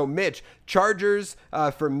that. So, Mitch, Chargers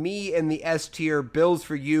for me in the S tier, Bills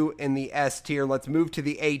for you in the S tier. Let's move to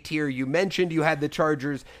the A tier. You mentioned you had the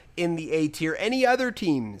Chargers in the A tier. Any other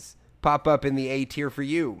teams pop up in the A tier for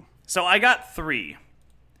you? So I got 3.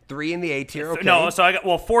 3 in the A tier, okay. No, so I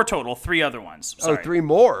got, 4 total, 3 other ones. Sorry. Oh, 3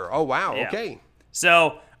 more. Oh, wow, Yeah. okay.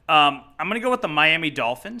 So I'm going to go with the Miami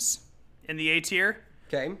Dolphins in the A tier.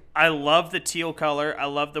 Okay. I love the teal color. I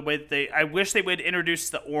love the way that I wish they would introduce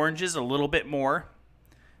the oranges a little bit more.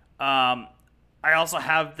 I also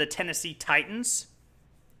have the Tennessee Titans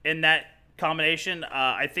in that combination.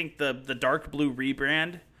 I think the dark blue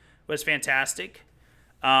rebrand was fantastic.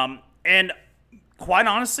 And quite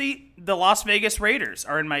honestly, the Las Vegas Raiders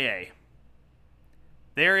are in my A.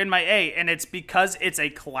 They're in my A, and it's because it's a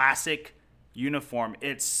classic uniform.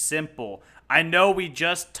 It's simple. I know we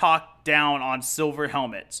just talked down on silver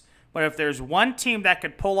helmets, but if there's one team that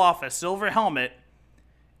could pull off a silver helmet,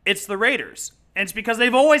 it's the Raiders. And it's because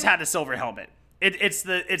they've always had a silver helmet. It's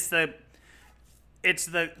the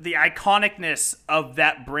iconicness of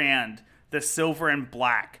that brand, the silver and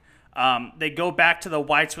black. They go back to the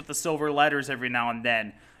whites with the silver letters every now and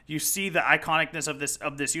then. You see the iconicness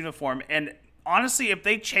of this uniform, and honestly, if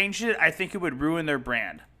they changed it, I think it would ruin their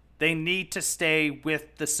brand. They need to stay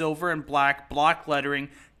with the silver and black block lettering,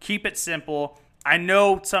 keep it simple. I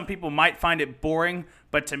know some people might find it boring,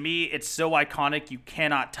 but to me, it's so iconic you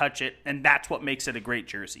cannot touch it, and that's what makes it a great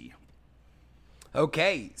jersey.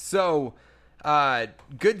 Okay, so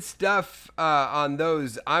good stuff on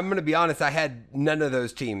those. I'm going to be honest, I had none of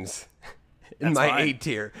those teams in my A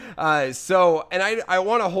tier. So, and I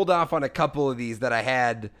want to hold off on a couple of these that I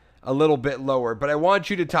had a little bit lower, but I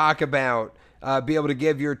want you to talk about, be able to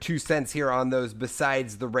give your 2 cents here on those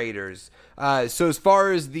besides the Raiders. So as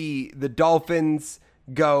far as the Dolphins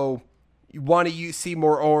go, you want to see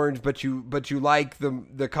more orange, but you like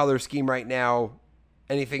the color scheme right now.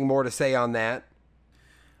 Anything more to say on that?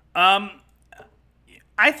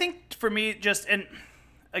 I think for me, just, and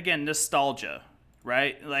again, nostalgia,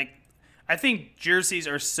 right? Like, I think jerseys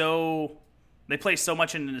are they play so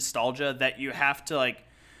much into nostalgia that you have to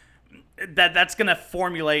that's going to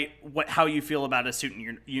formulate how you feel about a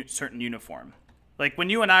certain uniform. Like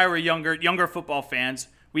when you and I were younger football fans,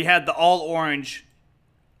 we had the all orange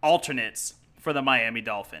alternates for the Miami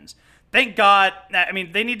Dolphins. Thank God. I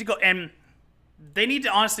mean, they need to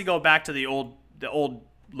honestly go back to the old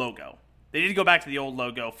logo. They need to go back to the old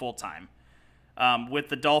logo full time. With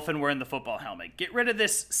the dolphin wearing the football helmet. Get rid of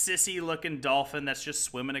this sissy-looking dolphin that's just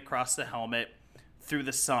swimming across the helmet through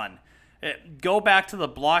the sun. Go back to the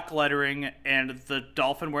block lettering and the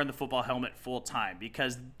dolphin wearing the football helmet full time,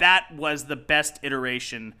 because that was the best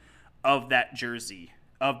iteration of that jersey,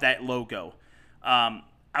 of that logo. I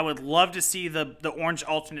would love to see the orange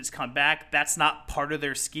alternates come back. That's not part of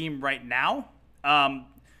their scheme right now.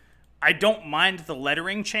 I don't mind the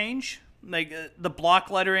lettering change. Like the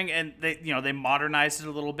block lettering, and they modernized it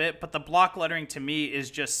a little bit, but the block lettering to me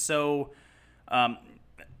is just so,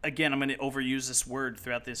 again, I'm going to overuse this word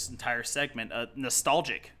throughout this entire segment,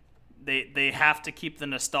 nostalgic. They have to keep the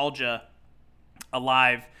nostalgia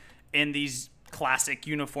alive in these classic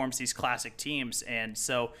uniforms, these classic teams, and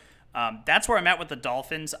so that's where I'm at with the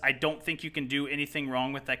Dolphins. I don't think you can do anything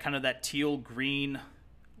wrong with that kind of that teal green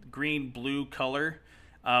blue color.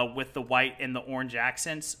 With the white and the orange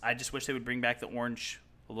accents. I just wish they would bring back the orange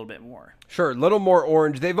a little bit more. Sure, a little more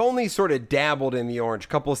orange. They've only sort of dabbled in the orange,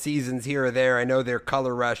 couple seasons here or there. I know their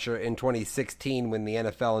color rush in 2016 when the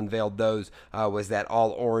NFL unveiled those was that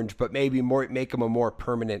all orange, but maybe make them a more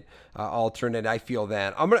permanent alternate. I feel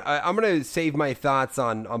that. I'm gonna save my thoughts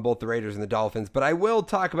on both the Raiders and the Dolphins, but I will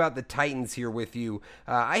talk about the Titans here with you.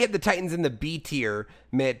 I had the Titans in the B tier,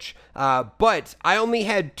 Mitch, but I only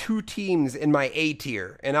had 2 teams in my A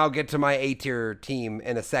tier, and I'll get to my A tier team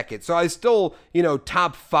in a second. So I still,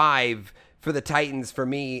 top 5 for the Titans for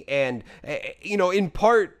me, and in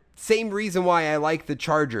part, same reason why I like the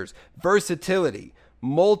Chargers. Versatility.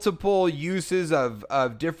 Multiple uses of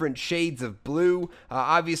different shades of blue.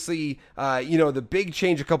 Obviously, the big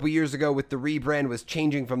change a couple years ago with the rebrand was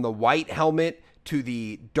changing from the white helmet to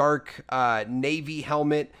the dark navy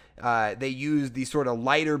helmet. They used the sort of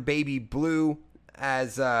lighter baby blue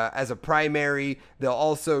as a primary. They'll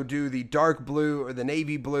also do the dark blue or the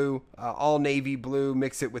navy blue, all navy blue,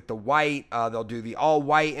 mix it with the white. They'll do the all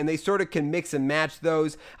white, and they sort of can mix and match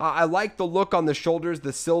those. I like the look on the shoulders,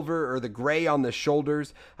 the silver or the gray on the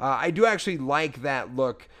shoulders. I do actually like that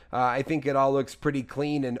look. I think it all looks pretty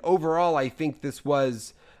clean, and overall I think this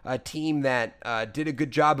was a team that did a good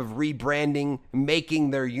job of rebranding, making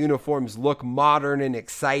their uniforms look modern and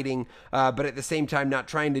exciting, but at the same time not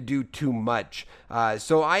trying to do too much.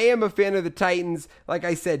 So I am a fan of the Titans. Like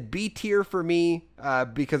I said, B tier for me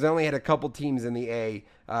because I only had a couple teams in the A,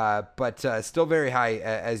 but still very high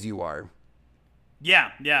as you are. Yeah,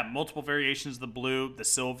 multiple variations of the blue, the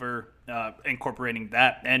silver, incorporating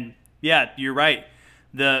that. And yeah, you're right.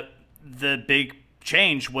 The big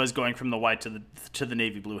change was going from the white to the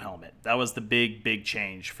navy blue helmet. That was the big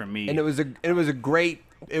change for me. And it was a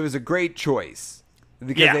great choice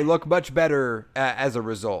because they look much better as a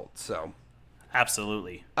result. So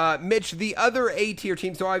Absolutely. Mitch, the other A-tier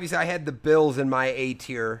team, so obviously I had the Bills in my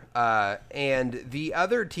A-tier, and the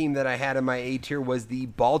other team that I had in my A-tier was the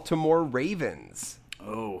Baltimore Ravens.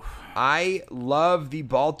 Oh. I love the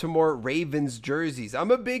Baltimore Ravens jerseys.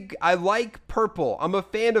 I like purple. I'm a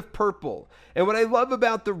fan of purple. And what I love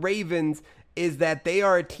about the Ravens is that they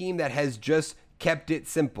are a team that has just kept it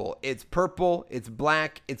simple. It's purple, it's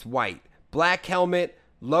black, it's white. Black helmet,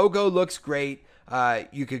 logo looks great.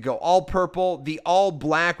 You could go all purple. The all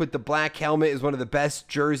black with the black helmet is one of the best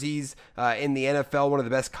jerseys in the NFL, one of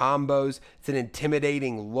the best combos. It's an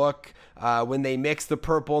intimidating look. When they mix the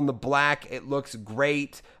purple and the black, it looks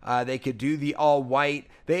great. They could do the all white.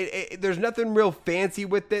 There's nothing real fancy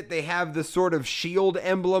with it. They have the sort of shield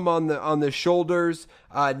emblem on the shoulders,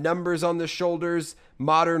 numbers on the shoulders,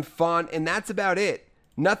 modern font, and that's about it.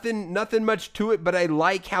 Nothing much to it, but I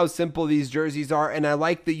like how simple these jerseys are, and I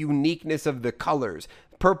like the uniqueness of the colors.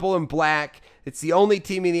 Purple and black. It's the only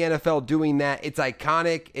team in the NFL doing that. It's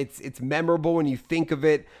iconic. It's memorable when you think of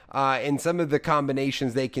it, and some of the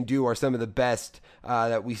combinations they can do are some of the best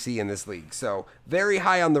that we see in this league. So very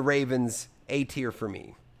high on the Ravens, A tier for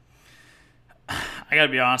me. I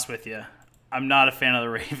gotta be honest with you. I'm not a fan of the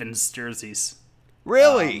Ravens jerseys.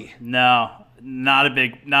 Really? No, not a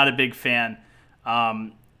big fan.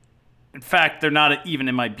 In fact, they're not even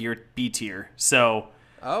in my B tier. So,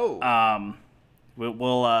 we'll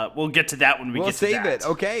get to that when we get to that. We'll save it.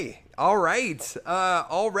 Okay. All right.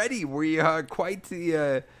 Already we quite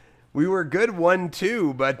the. We were good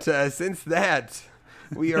 1-2, but since that,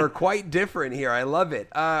 we are quite different here. I love it.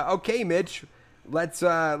 Okay, Mitch. Let's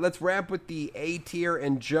wrap with the A tier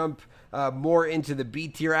and jump more into the B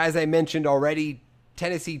tier. As I mentioned already,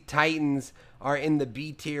 Tennessee Titans are in the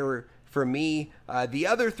B tier. For me, the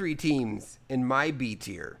other three teams in my B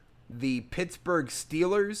tier, the Pittsburgh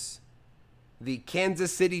Steelers, the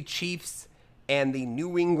Kansas City Chiefs, and the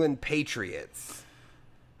New England Patriots.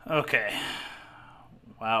 Okay.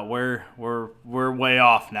 Wow, we're way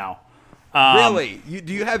off now. Really?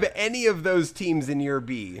 Do you have any of those teams in your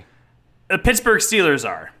B? The Pittsburgh Steelers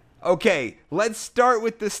are. Okay, let's start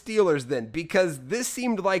with the Steelers then, because this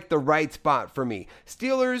seemed like the right spot for me.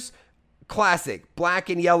 Steelers, classic, black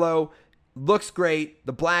and yellow, looks great.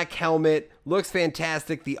 The black helmet looks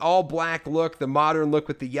fantastic. The all black look, the modern look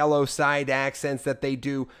with the yellow side accents that they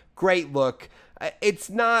do, great look. It's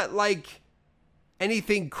not like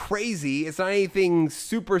anything crazy. It's not anything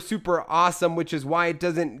super, super awesome, which is why it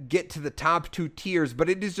doesn't get to the top two tiers, but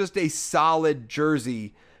it is just a solid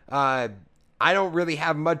jersey. I don't really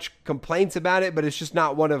have much complaints about it, but it's just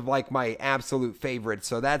not one of like my absolute favorites.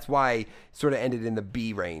 So that's why it sort of ended in the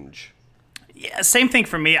B range. Yeah, same thing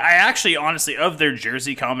for me. I actually, honestly, of their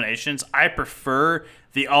jersey combinations, I prefer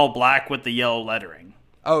the all black with the yellow lettering.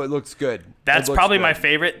 Oh, it looks good. That's probably my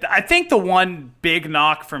favorite. I think the one big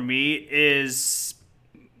knock for me is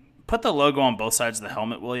put the logo on both sides of the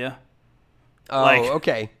helmet, will you? Oh,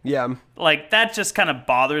 okay. Yeah. Like, that just kind of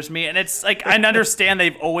bothers me. And it's like, I understand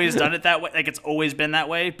they've always done it that way. Like, it's always been that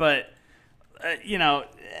way. But,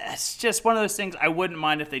 it's just one of those things I wouldn't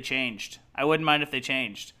mind if they changed.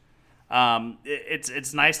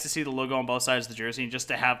 It's nice to see the logo on both sides of the jersey, and just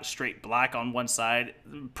to have straight black on one side,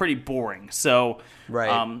 pretty boring. So,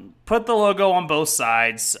 right. Put the logo on both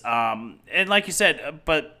sides, and like you said,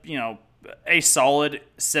 but a solid,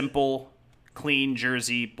 simple, clean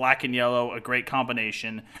jersey, black and yellow, a great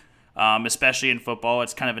combination, especially in football.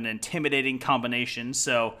 It's kind of an intimidating combination.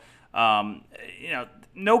 So,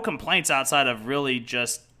 no complaints outside of really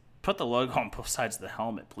just put the logo on both sides of the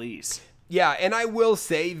helmet, please. Yeah, and I will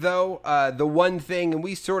say, though, the one thing, and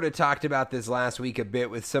we sort of talked about this last week a bit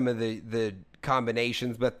with some of the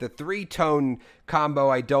combinations, but the three-tone combo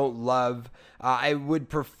I don't love. I would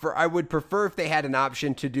prefer if they had an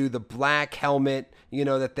option to do the black helmet,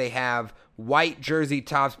 that they have, white jersey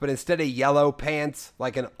tops, but instead of yellow pants,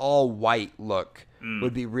 like an all-white look.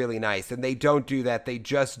 Would be really nice, and they don't do that. They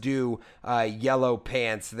just do yellow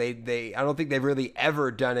pants. I don't think they've really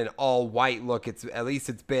ever done an all white look. It's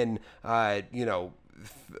been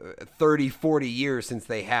 30, 40 years since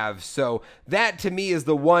they have. So that to me is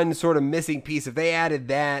the one sort of missing piece. If they added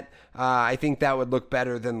that, I think that would look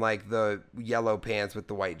better than like the yellow pants with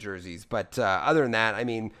the white jerseys. But other than that, I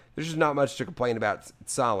mean, there's just not much to complain about.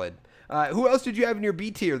 It's solid. Who else did you have in your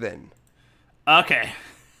B tier then? Okay.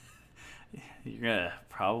 You're going to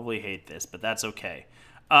probably hate this, but that's okay.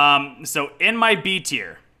 So in my B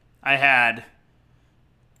tier, I had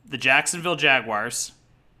the Jacksonville Jaguars,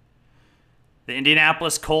 the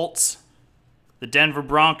Indianapolis Colts, the Denver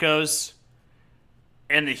Broncos,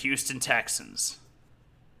 and the Houston Texans.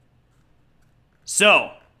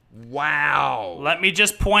 So, wow. Let me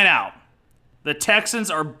just point out, The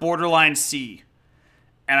Texans are borderline C.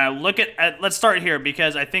 And I look at let's start here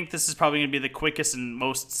because I think this is probably going to be the quickest and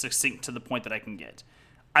most succinct to the point that I can get.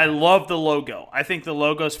 I love the logo. I think the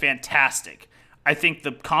logo is fantastic. I think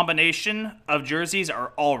the combination of jerseys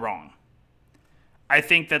are all wrong. I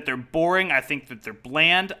think that they're boring. I think that they're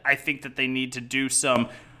bland. I think that they need to do some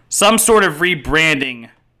sort of rebranding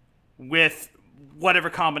with whatever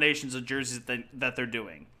combinations of jerseys that they're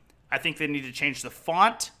doing. I think they need to change the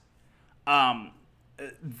font.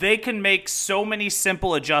 They can make so many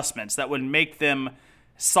simple adjustments that would make them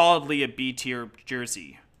solidly a B-tier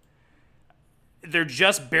jersey. They're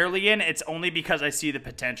just barely in. It's only because I see the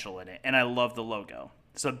potential in it, and I love the logo.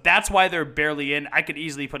 So that's why they're barely in. I could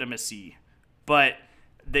easily put them as C. But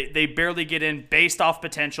they barely get in based off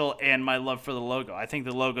potential and my love for the logo. I think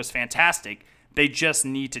the logo is fantastic. They just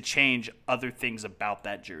need to change other things about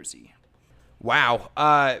that jersey. Wow.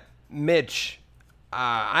 Mitch,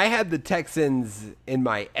 I had the Texans in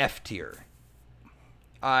my F tier.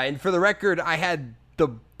 And for the record, I had the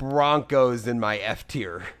Broncos in my F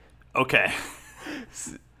tier. Okay.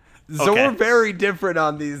 So we're very different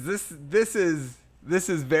on these. This is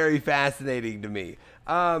very fascinating to me.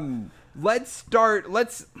 Can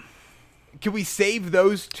we save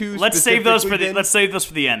those two? Let's save those for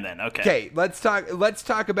the end then. Okay, let's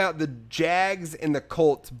talk about the Jags and the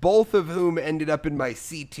Colts, both of whom ended up in my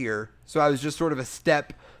C tier. So I was just sort of a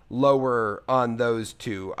step lower on those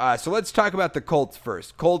two. So let's talk about the Colts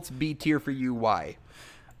first. Colts B tier for you. Why?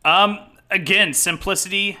 Again,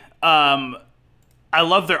 simplicity. I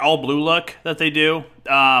love their all blue look that they do.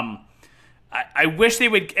 I wish they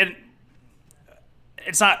would. And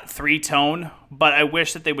it's not 3-tone, but I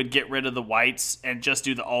wish that they would get rid of the whites and just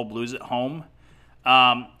do the all blues at home.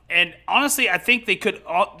 And honestly, I think they could.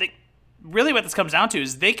 Really, what this comes down to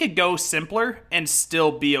is they could go simpler and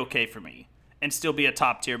still be okay for me, and still be a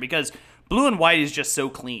top tier because blue and white is just so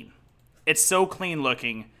clean. It's so clean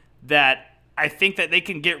looking that I think that they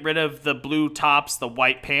can get rid of the blue tops, the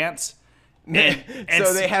white pants. And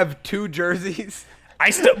so they have two jerseys.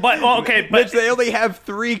 But they only have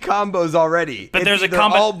 3 combos already. But there's a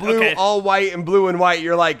combo all blue, all white, and blue and white.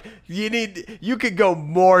 You're like, you could go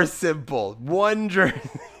more simple. One jersey.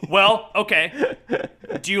 Well, okay.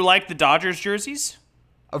 Do you like the Dodgers jerseys?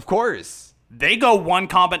 Of course. They go one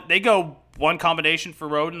combination for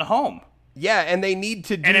road and home. Yeah, and they need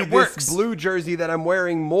to do this blue jersey that I'm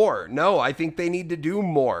wearing more. No, I think they need to do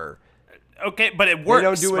more. Okay, but it works.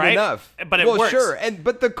 They don't do it enough. But it works. Well, sure,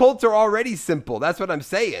 but the Colts are already simple. That's what I'm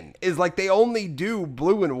saying. Is like they only do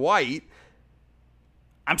blue and white.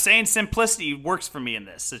 I'm saying simplicity works for me in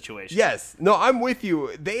this situation. Yes. No, I'm with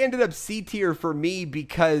you. They ended up C tier for me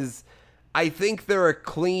because I think they're a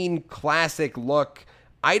clean, classic look.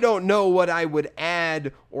 I don't know what I would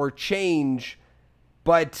add or change,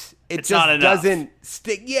 but it just doesn't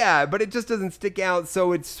stick. Yeah, but it just doesn't stick out,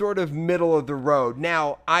 so it's sort of middle of the road.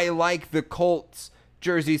 Now, I like the Colts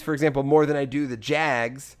jerseys, for example, more than I do the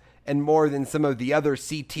Jags and more than some of the other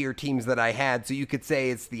C-tier teams that I had, so you could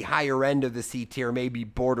say it's the higher end of the C-tier, maybe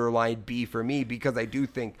borderline B for me, because I do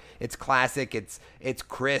think it's classic, it's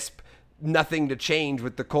crisp, nothing to change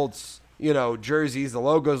with the Colts, jerseys. The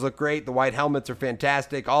logos look great, the white helmets are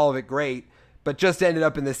fantastic, all of it great. But just ended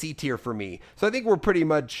up in the C tier for me. So I think we're pretty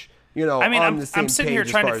much, on the same I'm sitting page here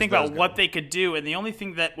trying as to think far as about what they could do, and the only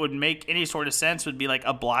thing that would make any sort of sense would be like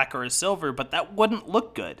a black or a silver, but that wouldn't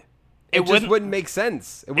look good. It just wouldn't make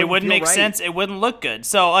sense. It wouldn't make sense. It wouldn't look good.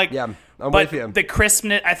 So I'm with you. The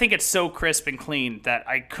crispness, I think it's so crisp and clean that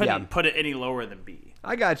I couldn't put it any lower than B.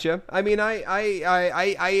 I got you. I mean,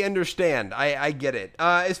 I understand. I get it.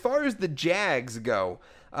 As far as the Jags go.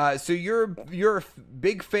 So you're a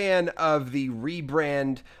big fan of the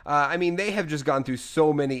rebrand. I mean, they have just gone through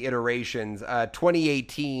so many iterations.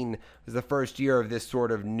 2018 was the first year of this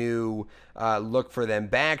sort of new look for them.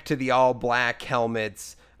 Back to the all black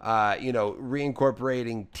helmets,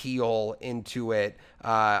 reincorporating teal into it.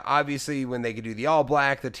 Obviously, when they could do the all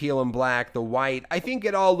black, the teal and black, the white, I think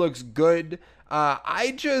it all looks good.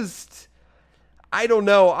 I don't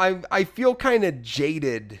know. I feel kind of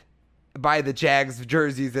jaded by the Jags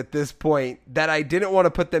jerseys at this point that I didn't want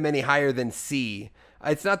to put them any higher than C.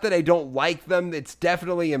 It's not that I don't like them. It's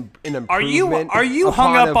definitely an improvement. Are you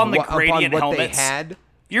hung up on the gradient helmets? They had.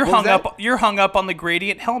 You're hung up on the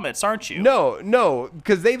gradient helmets, aren't you? No,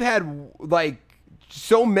 because they've had like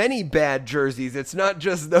so many bad jerseys. It's not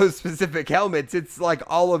just those specific helmets. It's like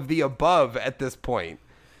all of the above at this point.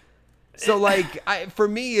 So like for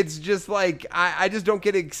me, it's just like I just don't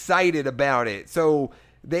get excited about it. So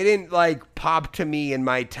they didn't like pop to me in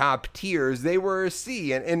my top tiers. They were a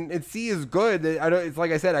C, and C is good. It's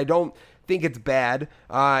like I said, I don't think it's bad.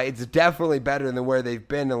 It's definitely better than where they've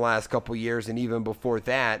been in the last couple years and even before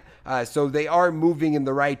that. So they are moving in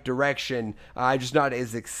the right direction. I'm just not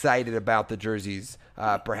as excited about the jerseys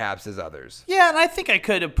perhaps as others. Yeah, and I think I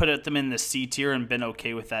could have put them in the C tier and been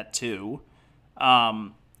okay with that too.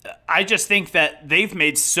 I just think that they've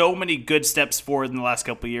made so many good steps forward in the last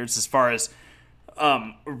couple of years as far as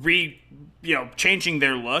changing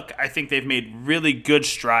their look. I think they've made really good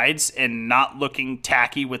strides in not looking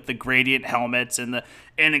tacky with the gradient helmets and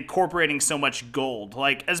incorporating so much gold.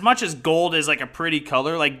 Like, as much as gold is like a pretty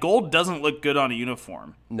color, like gold doesn't look good on a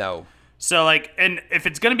uniform. No. So like, and if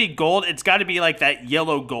it's gonna be gold, it's got to be like that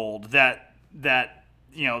yellow gold that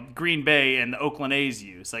Green Bay and the Oakland A's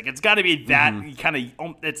use. Like, it's got to be that kind of.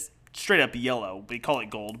 It's straight up yellow. We call it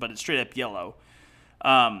gold, but it's straight up yellow.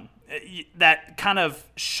 That kind of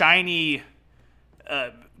shiny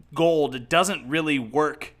gold doesn't really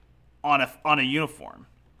work on a uniform.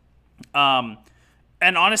 And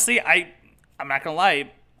honestly, I'm not gonna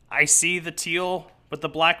lie. I see the teal with the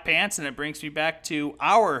black pants, and it brings me back to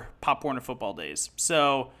our Pop Warner football days.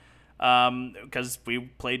 So. Because we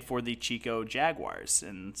played for the Chico Jaguars,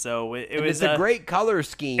 and so it's a great color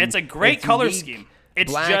scheme. It's a great color scheme.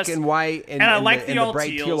 It's black just, and white, and I like the bright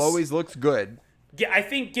teal always looks good. Yeah, I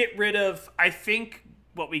think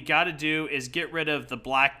what we got to do is get rid of the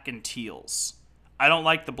black and teals. I don't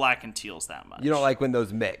like the black and teals that much. You don't like when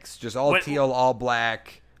those mix, just all teal, all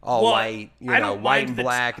black. White, white and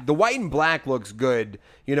black. The white and black looks good.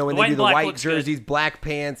 When they do the white jerseys, black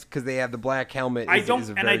pants, because they have the black helmet. Is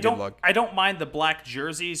a very good look. I don't mind the black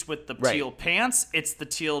jerseys with the teal pants. It's the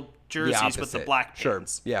teal jerseys with the black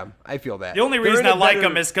pants. Sure. Yeah, I feel that. The only reason I like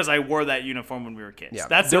them is because I wore that uniform when we were kids.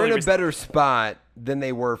 Yeah, they're in a better spot than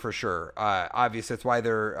they were for sure. Obviously, that's why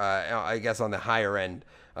they're, I guess, on the higher end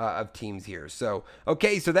of teams here. So,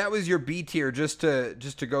 okay, so that was your B tier. Just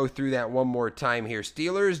to go through that one more time here: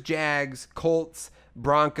 Steelers, Jags, Colts,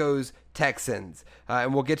 Broncos, Texans,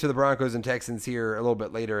 and we'll get to the Broncos and Texans here a little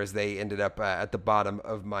bit later as they ended up at the bottom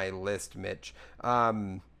of my list, Mitch.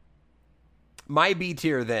 My B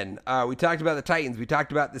tier then. We talked about the Titans. We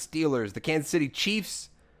talked about the Steelers. The Kansas City Chiefs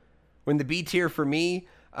were in the B tier for me.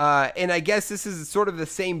 And I guess this is sort of the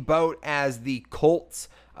same boat as the Colts.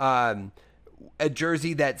 A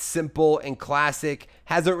jersey that's simple and classic,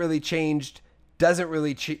 hasn't really changed, doesn't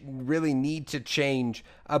really need to change,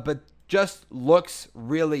 but just looks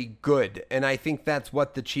really good. And I think that's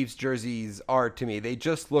what the Chiefs jerseys are to me. They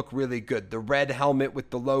just look really good. The red helmet with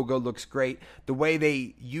the logo looks great. The way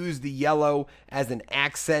they use the yellow as an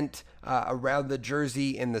accent around the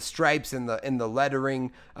jersey and the stripes and the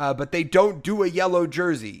lettering, but they don't do a yellow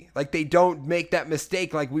jersey. Like, they don't make that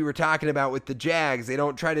mistake like we were talking about with the Jags. They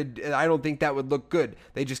don't try to. I don't think that would look good.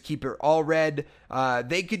 They just keep it all red.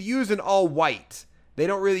 They could use an all white. They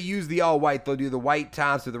don't really use the all white. They'll do the white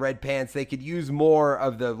tops or the red pants. They could use more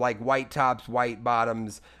of the like white tops, white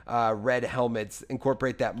bottoms, red helmets,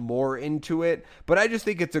 incorporate that more into it. But I just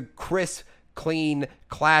think it's a crisp, clean,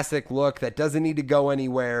 classic look that doesn't need to go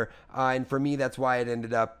anywhere. And for me, that's why it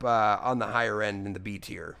ended up on the higher end in the B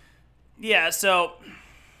tier. Yeah, so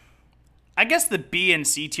I guess the B and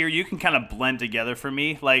C tier, you can kind of blend together for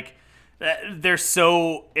me. Like, they're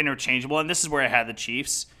so interchangeable, and this is where I had the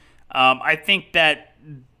Chiefs. I think that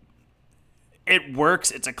it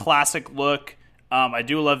works. It's a classic look. I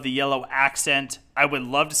do love the yellow accent. I would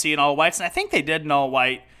love to see an all whites, and I think they did an all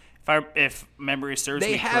white. If memory serves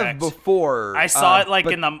me correct, they have before. I saw it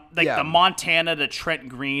in the Montana to Trent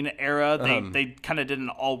Green era. They kind of did an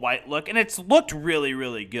all white look, and it's looked really,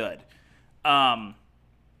 really good. Like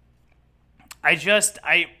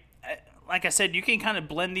I said, you can kind of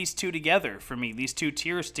blend these two together for me. These two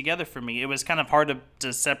tiers together for me. It was kind of hard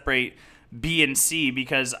to separate B and C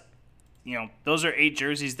because, those are 8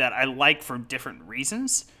 jerseys that I like for different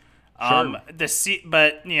reasons. Sure.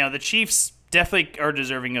 The Chiefs definitely are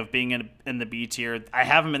deserving of being in the B tier. I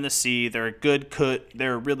have them in the C. They're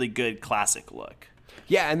a really good classic look.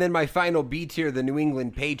 Yeah, and then my final B tier, the New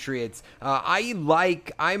England Patriots.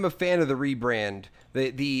 I'm a fan of the rebrand.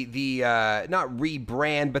 The not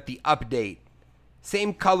rebrand, but the update.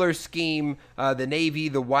 Same color scheme, the navy,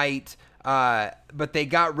 the white, but they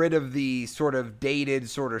got rid of the sort of dated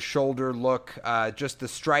sort of shoulder look, just the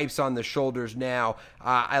stripes on the shoulders now.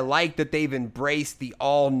 I like that they've embraced the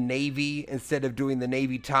all navy instead of doing the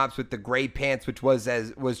navy tops with the gray pants, which was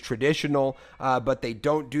traditional, but they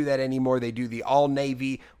don't do that anymore. They do the all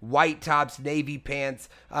navy, white tops, navy pants.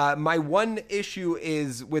 My one issue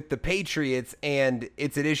is with the Patriots, and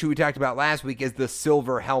it's an issue we talked about last week, is the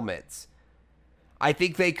silver helmets. I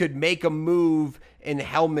think they could make a move in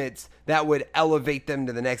helmets that would elevate them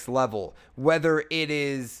to the next level. Whether it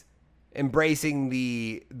is embracing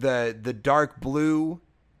the dark blue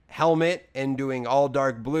helmet and doing all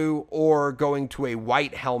dark blue, or going to a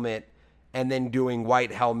white helmet and then doing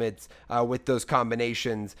white helmets with those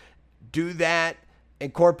combinations. Do that.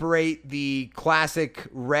 Incorporate the classic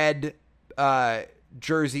red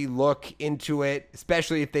jersey look into it,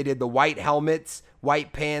 especially if they did the white helmets,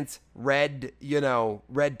 white pants, red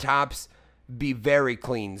tops. Be very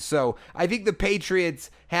clean. So I think the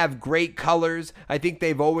Patriots have great colors. I think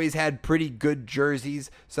they've always had pretty good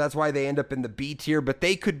jerseys, so that's why they end up in the B tier, but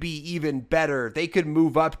they could be even better. They could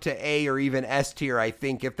move up to A or even S tier, I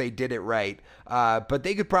think, if they did it right. But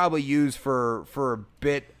they could probably use for a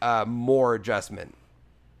bit more adjustment.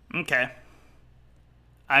 Okay.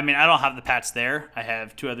 I mean, I don't have the Pats there. I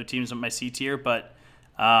have two other teams on my C tier, but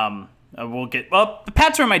the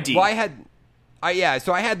Pats are in my D. Well,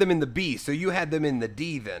 so I had them in the B, so you had them in the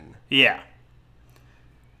D then. Yeah.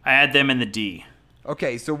 I had them in the D.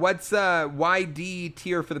 Okay, so what's why D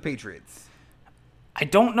tier for the Patriots? I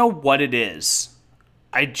don't know what it is.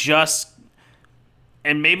 And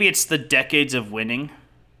maybe it's the decades of winning.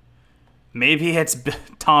 Maybe it's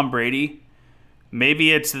Tom Brady.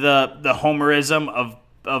 Maybe it's the homerism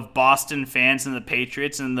of Boston fans and the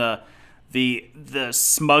Patriots, and the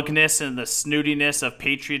smugness and the snootiness of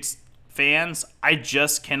Patriots fans. I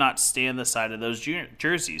just cannot stand the side of those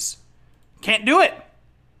jerseys. Can't do it.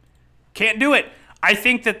 I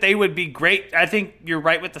think that they would be great. I think you're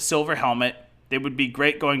right with the silver helmet. They would be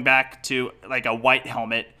great going back to like a white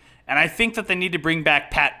helmet. And I think that they need to bring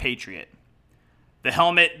back Pat Patriot. The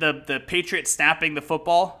helmet, the Patriot snapping the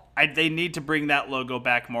football, they need to bring that logo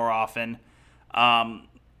back more often. I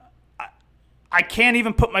can't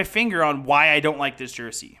even put my finger on why I don't like this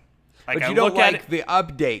jersey. But you don't like the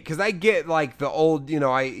update, because I get like the old,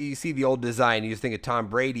 you see the old design, you just think of Tom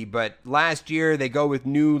Brady, but last year they go with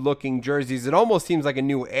new looking jerseys. It almost seems like a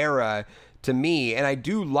new era to me, and I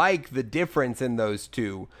do like the difference in those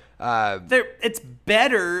two. It's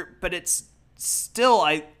better, but it's still,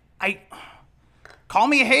 I call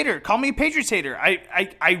me a hater, call me a Patriots hater.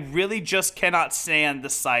 I really just cannot stand the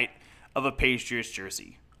sight of a Patriots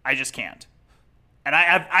jersey. I just can't. And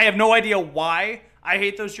I have no idea why I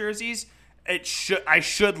hate those jerseys. I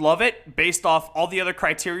should love it based off all the other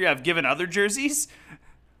criteria I've given other jerseys,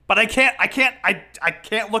 but I can't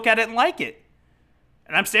look at it and like it.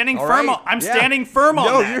 And I'm standing firm. Right. I'm standing firm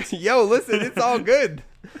on that. Listen, it's all good.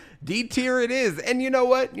 D tier it is. And you know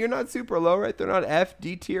what? You're not super low, right? They're not F,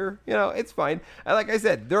 D tier. It's fine. And like I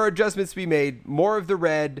said, there are adjustments to be made. More of the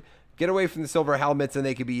red. Get away from the silver helmets, and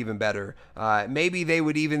they could be even better. Maybe they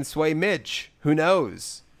would even sway Mitch. Who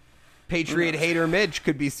knows? Patriot hater Mitch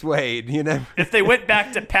could be swayed. If they went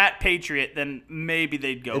back to Pat Patriot, then maybe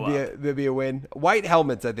they'd go up. It'd be a win. White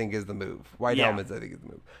helmets, I think, is the move.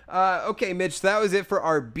 Okay, Mitch, so that was it for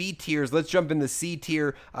our B tiers. Let's jump in the C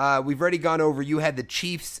tier. We've already gone over. You had the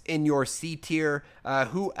Chiefs in your C tier.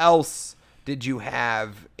 Who else did you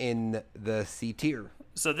have in the C tier?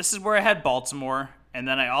 So this is where I had Baltimore, and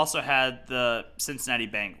then I also had the Cincinnati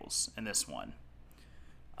Bengals in this one.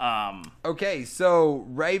 Okay, so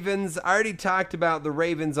Ravens. I already talked about the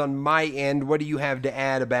Ravens on my end. What do you have to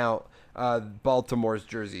add about Baltimore's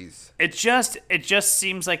jerseys? It just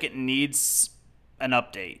seems like it needs an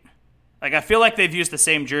update. Like, I feel like they've used the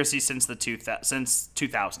same jersey since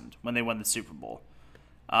 2000 when they won the Super Bowl.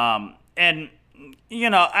 And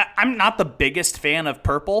I'm not the biggest fan of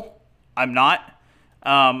purple. I'm not.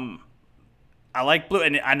 I like blue,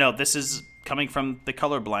 and I know this is coming from the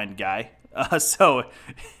colorblind guy. So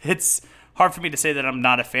it's hard for me to say that I'm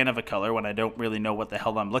not a fan of a color when I don't really know what the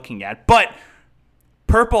hell I'm looking at. But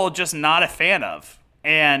purple, just not a fan of.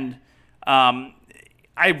 And I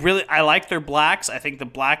like their blacks. I think the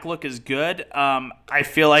black look is good. I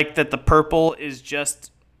feel like that the purple is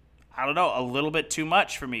just, I don't know, a little bit too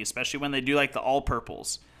much for me, especially when they do like the all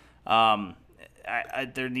purples.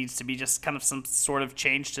 There needs to be just kind of some sort of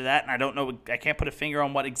change to that, and I don't know. I can't put a finger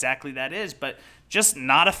on what exactly that is, but just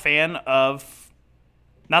not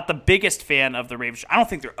the biggest fan of the Ravens. I don't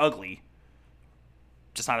think they're ugly.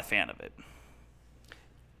 Just not a fan of it.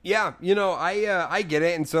 Yeah, I get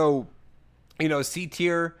it, and so, C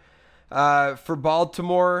tier for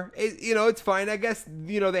Baltimore, it's fine. I guess,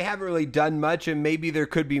 they haven't really done much, and maybe there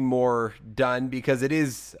could be more done because it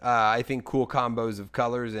is, I think, cool combos of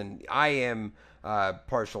colors, and I am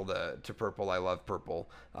partial to purple. I love purple.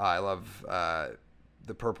 I love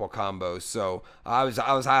the purple combo. So I was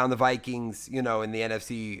high on the Vikings, in the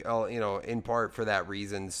NFC, in part for that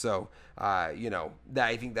reason. So,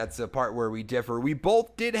 I think that's a part where we differ. We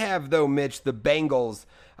both did have, though, Mitch, the Bengals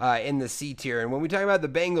in the C tier. And when we talk about the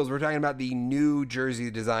Bengals, we're talking about the new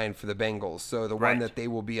jersey design for the Bengals. So the one that they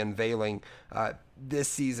will be unveiling this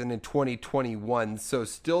season in 2021. So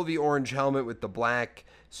still the orange helmet with the black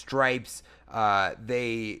stripes.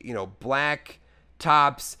 Black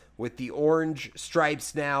tops with the orange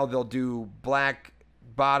stripes now. They'll do black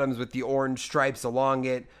bottoms with the orange stripes along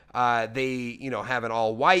it. They have an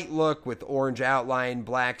all-white look with orange outline,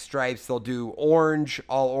 black stripes. They'll do orange,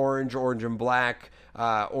 all orange, orange and black,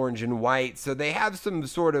 orange and white. So they have some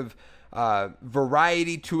sort of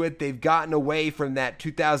variety to it. They've gotten away from that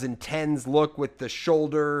 2010s look with the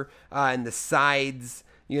shoulder and the sides,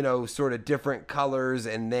 sort of different colors,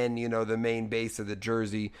 and then, the main base of the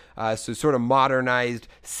jersey. So sort of modernized,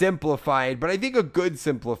 simplified, but I think a good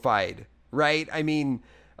simplified, right? I mean,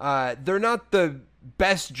 they're not the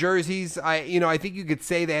best jerseys. I think you could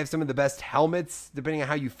say they have some of the best helmets, depending on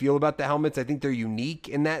how you feel about the helmets. I think they're unique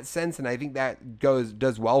in that sense, and I think that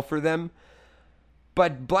does well for them.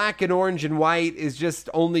 But black and orange and white is just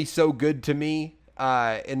only so good to me,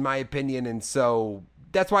 in my opinion, and so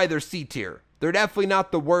that's why they're C tier. They're definitely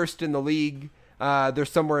not the worst in the league. They're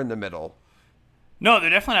somewhere in the middle. No,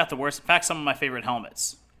 they're definitely not the worst. In fact, some of my favorite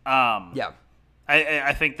helmets. Yeah.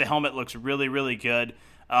 I think the helmet looks really, really good,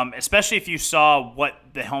 especially if you saw what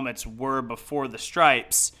the helmets were before the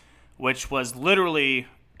stripes, which was literally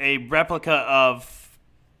a replica of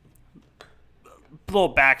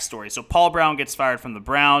little backstory. So Paul Brown gets fired from the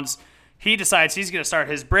Browns. He decides he's going to start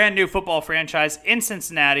his brand new football franchise in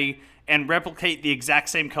Cincinnati and replicate the exact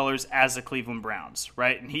same colors as the Cleveland Browns,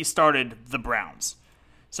 right? And he started the Browns.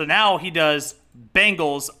 So now he does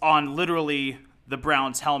Bengals on literally the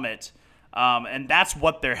Browns helmet. And that's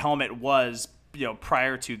what their helmet was,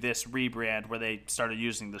 prior to this rebrand where they started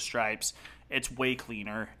using the stripes. It's way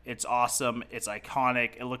cleaner. It's awesome. It's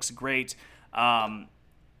iconic. It looks great. I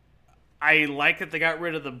like that they got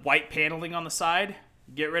rid of the white paneling on the side.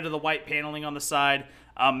 Get rid of the white paneling on the side.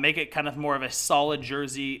 Make it kind of more of a solid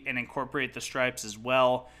jersey and incorporate the stripes as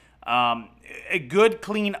well. A good,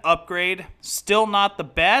 clean upgrade. Still not the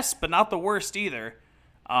best, but not the worst either.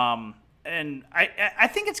 And I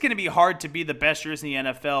think it's going to be hard to be the best jersey in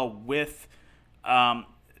the NFL with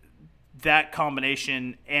that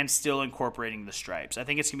combination and still incorporating the stripes. I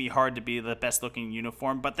think it's going to be hard to be the best-looking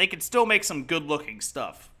uniform, but they could still make some good-looking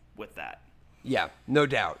stuff with that. Yeah, no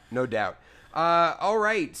doubt. All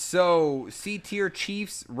right, so C-tier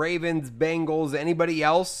Chiefs, Ravens, Bengals. Anybody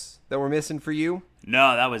else that we're missing for you?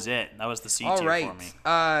 No, that was it. That was the C-tier for me.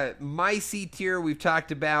 My C-tier, we've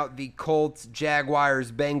talked about the Colts,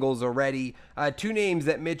 Jaguars, Bengals already. Two names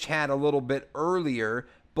that Mitch had a little bit earlier.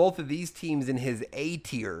 Both of these teams in his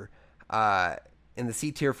A-tier. In the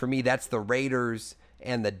C-tier for me, that's the Raiders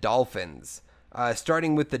and the Dolphins.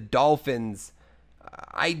 Starting with the Dolphins,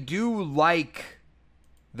 I do like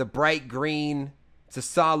the bright green. It's a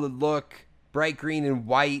solid look. Bright green and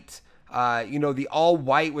white. The all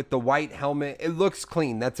white with the white helmet. It looks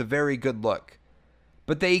clean. That's a very good look.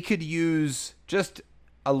 But they could use just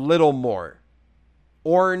a little more.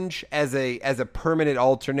 Orange as a permanent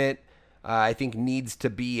alternate, I think needs to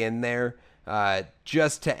be in there.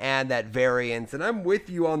 Just to add that variance. And I'm with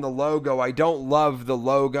you on the logo. I don't love the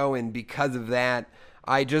logo, and because of that,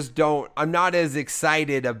 I'm not as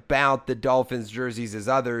excited about the Dolphins jerseys as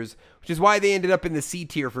others, which is why they ended up in the C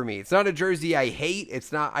tier for me. It's not a jersey I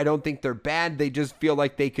hate. I don't think they're bad. They just feel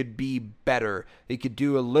like they could be better. They could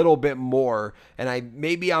do a little bit more. And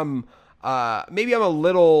maybe I'm a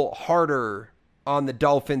little harder on the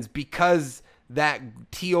Dolphins because that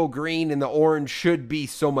teal green and the orange should be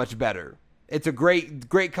so much better. It's a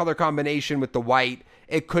great color combination with the white.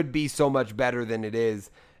 It could be so much better than it is.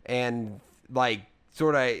 And I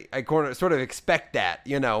sort of expect that,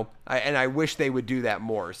 and I wish they would do that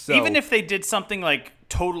more. So even if they did something like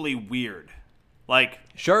totally weird,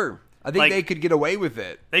 sure, I think they could get away with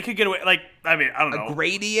it. They could get away. I don't know, a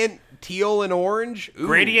gradient teal and orange. Ooh,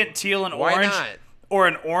 gradient teal and why orange, not? Or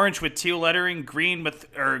an orange with teal lettering, green with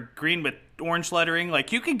orange lettering.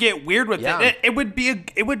 You could get weird with it. It would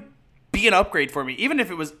be an upgrade for me, even if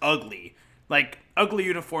it was ugly. Ugly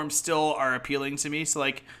uniforms still are appealing to me. So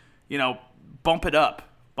bump it up.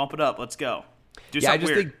 Let's go. Do something I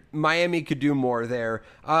just weird. think Miami could do more there.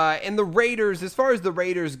 And the Raiders, as far as the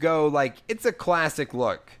Raiders go, it's a classic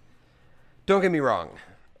look. Don't get me wrong.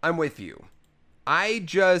 I'm with you.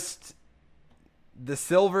 The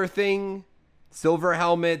silver thing, silver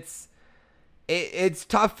helmets, it's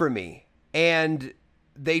tough for me. And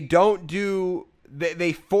they don't do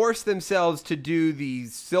they force themselves to do the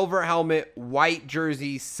silver helmet, white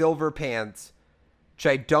jersey, silver pants, which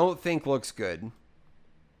I don't think looks good.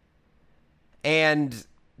 And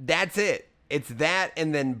that's it. It's that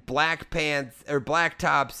and then black pants or black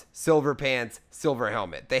tops, silver pants, silver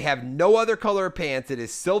helmet. They have no other color of pants. It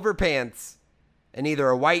is silver pants and either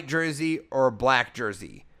a white jersey or a black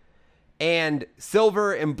jersey. And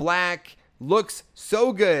silver and black looks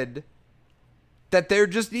so good that there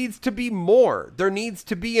just needs to be more. There needs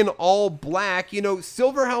to be an all black. You know,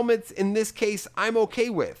 silver helmets in this case I'm okay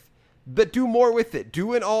with. But do more with it.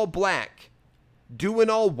 Do an all black. Do an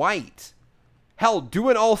all white. Hell, do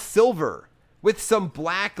an all silver. With some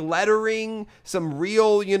black lettering, some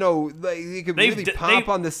real, you know, like you could really pop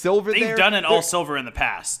on the silver there. They've done it all silver in the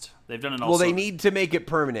past. They've done it all silver. Well, they need to make it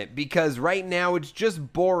permanent because right now it's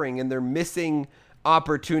just boring and they're missing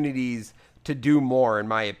opportunities to do more, in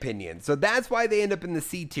my opinion. So that's why they end up in the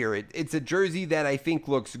C tier. It's a jersey that I think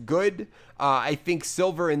looks good. I think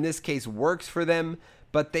silver in this case works for them,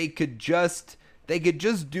 but they could just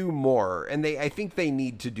do more, and I think they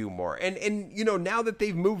need to do more. And you know, now that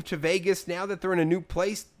they've moved to Vegas, now that they're in a new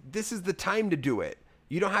place, this is the time to do it.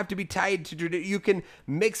 You don't have to be tied to it. You can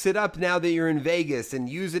mix it up now that you're in Vegas and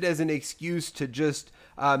use it as an excuse to just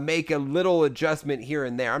make a little adjustment here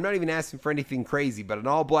and there. I'm not even asking for anything crazy, but an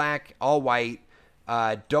all black, all white.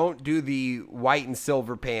 Don't do the white and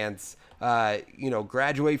silver pants. You know,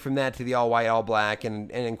 graduate from that to the all white, all black,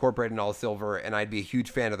 and incorporate an all silver, and I'd be a huge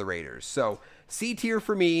fan of the Raiders. So C tier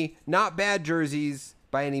for me. Not bad jerseys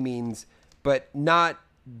by any means, but not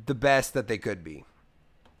the best that they could be.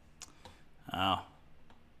 Oh,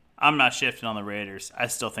 I'm not shifting on the Raiders. I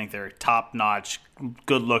still think they're a top-notch,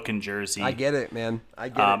 good-looking jersey. I get it, man. I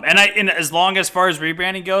get it. And as long as far as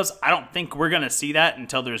rebranding goes, I don't think we're going to see that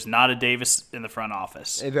until there's not a Davis in the front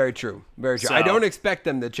office. Very true. Very true. So, I don't expect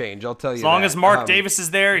them to change. I'll tell you. As long as Mark Davis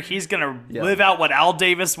is there, he's going to live out what Al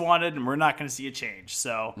Davis wanted, and we're not going to see a change.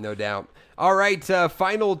 So no doubt. All right,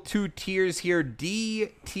 final two tiers here. D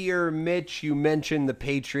tier, Mitch, you mentioned the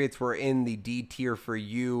Patriots were in the D tier for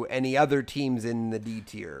you. Any other teams in the D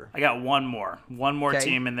tier? I got one more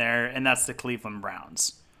team in there, and that's the Cleveland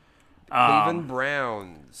Browns. Cleveland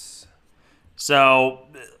Browns. So,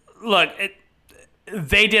 look,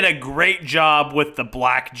 they did a great job with the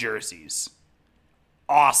black jerseys.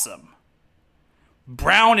 Awesome.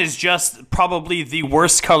 Brown is just probably the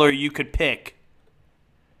worst color you could pick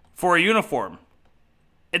for a uniform.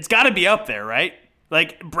 It's got to be up there, right?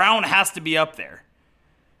 Like, brown has to be up there.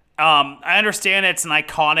 I understand it's an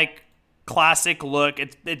iconic, classic look.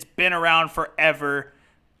 It's been around forever,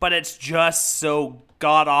 but it's just so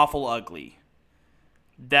god-awful ugly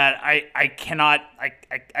that I cannot...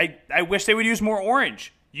 I wish they would use more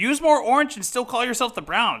orange. Use more orange and still call yourself the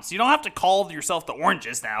Browns. You don't have to call yourself the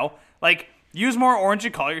Oranges now. Like, use more orange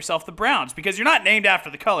and call yourself the Browns, because you're not named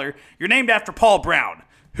after the color. You're named after Paul Brown,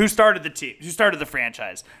 who started the team, who started the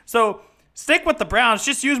franchise. So stick with the Browns.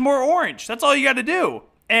 Just use more orange. That's all you got to do.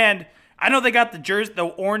 And I know they got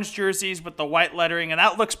the orange jerseys with the white lettering, and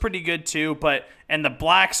that looks pretty good too. And the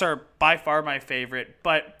blacks are by far my favorite.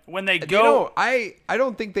 But when they go, you know, I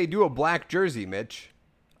don't think they do a black jersey, Mitch.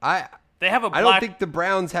 They have a black. I don't think the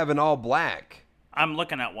Browns have an all black. I'm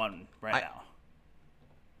looking at one now.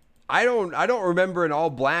 I don't remember an all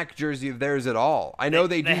black jersey of theirs at all. I know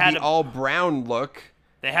they do the all brown look.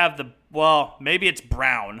 They have maybe it's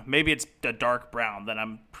brown. Maybe it's the dark brown that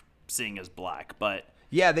I'm seeing as black, but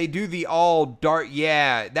yeah, they do the all dark.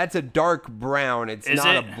 Yeah, that's a dark brown. It's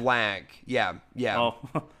not a black. Yeah. Oh,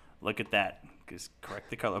 look at that. Just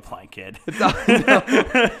correct the colorblind kid.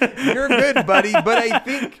 You're good, buddy. But I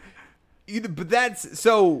think, that's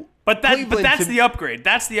so. But that's the upgrade.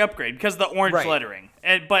 That's the upgrade because of the orange lettering.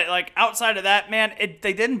 But like outside of that, man,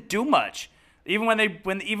 they didn't do much. Even when they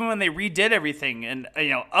redid everything and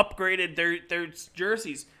upgraded their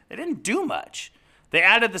jerseys, they didn't do much. They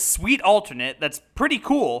added the sweet alternate that's pretty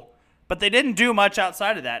cool, but they didn't do much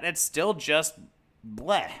outside of that. It's still just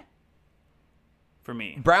bleh for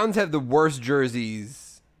me. Browns have the worst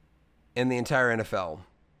jerseys in the entire NFL.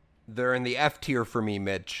 They're in the F tier for me,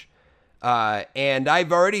 Mitch. And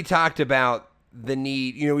I've already talked about the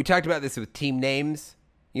need. We talked about this with team names.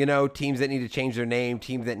 Teams that need to change their name,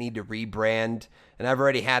 teams that need to rebrand. And I've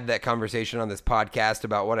already had that conversation on this podcast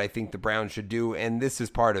about what I think the Browns should do, and this is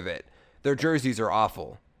part of it. Their jerseys are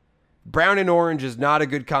awful. Brown and orange is not a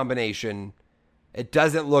good combination. It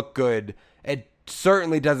doesn't look good. It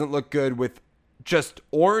certainly doesn't look good with just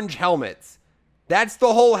orange helmets. That's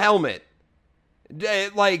the whole helmet.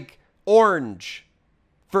 Like, orange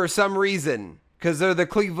for some reason. because they're the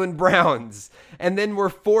Cleveland Browns. And then we're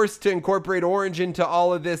forced to incorporate orange into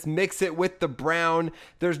all of this, mix it with the brown.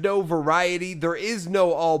 There's no variety. There is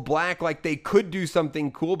no all black. Like, they could do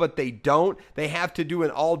something cool, but they don't. They have to do an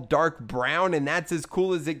all dark brown, and that's as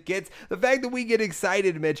cool as it gets. The fact that we get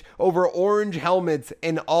excited, Mitch, over orange helmets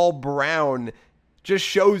and all brown just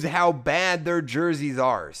shows how bad their jerseys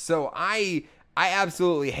are. So I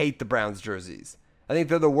absolutely hate the Browns jerseys. I think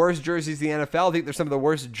they're the worst jerseys in the NFL. I think they're some of the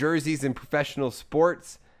worst jerseys in professional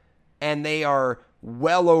sports. And they are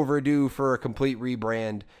well overdue for a complete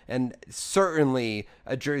rebrand and certainly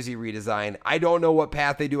a jersey redesign. I don't know what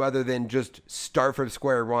path they do other than just start from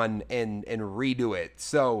square one and redo it.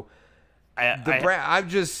 So I'm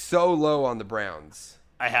just so low on the Browns.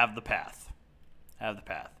 I have the path.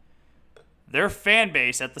 Their fan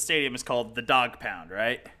base at the stadium is called the Dog Pound,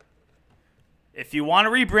 right? If you want to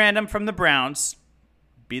rebrand them from the Browns,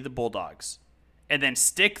 be the Bulldogs. And then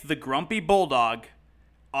stick the grumpy bulldog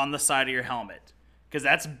on the side of your helmet. Because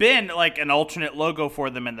that's been like an alternate logo for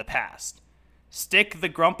them in the past. Stick the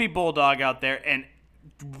grumpy bulldog out there and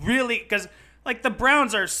really, because like the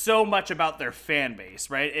Browns are so much about their fan base,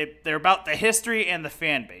 right? They're about the history and the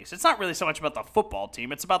fan base. It's not really so much about the football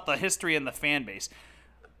team. It's about the history and the fan base.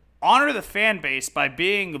 Honor the fan base by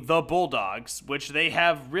being the Bulldogs, which they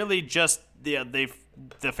have really just the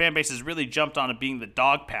fan base has really jumped on to being the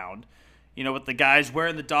Dog Pound. You know, with the guys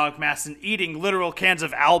wearing the dog masks and eating literal cans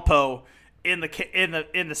of Alpo in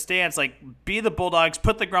the stands. Like, be the Bulldogs,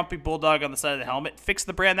 put the grumpy bulldog on the side of the helmet, fix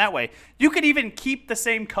the brand that way. You could even keep the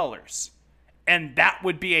same colors, and that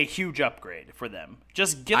would be a huge upgrade for them.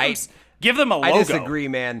 Just give them a logo. I disagree,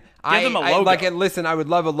 man. Give them a logo. Listen, I would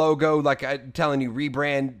love a logo. Like, I'm telling you,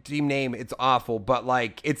 rebrand, team name, it's awful. But,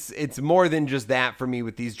 like, it's more than just that for me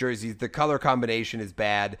with these jerseys. The color combination is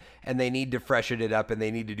bad, and they need to freshen it up, and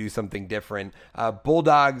they need to do something different.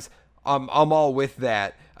 Bulldogs, I'm all with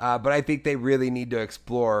that. But I think they really need to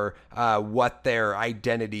explore what their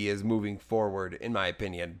identity is moving forward, in my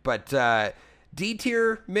opinion. But D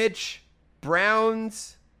tier, Mitch,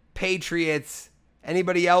 Browns, Patriots,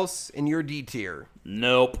 anybody else in your D tier?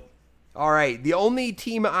 Nope. All right. The only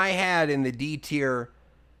team I had in the D tier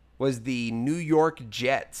was the New York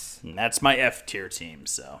Jets. And that's my F tier team.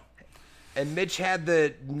 So, and Mitch had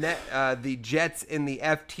the Jets in the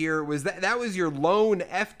F tier. Was that was your lone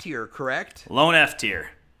F tier, correct? Lone F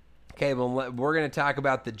tier. Okay. Well, we're going to talk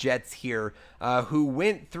about the Jets here, who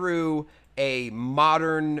went through a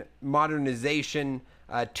modernization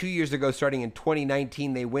 2 years ago, starting in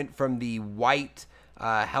 2019. They went from the white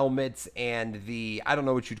helmets and the, I don't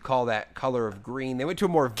know what you'd call that color of green. They went to a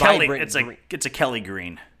more vibrant green. It's a Kelly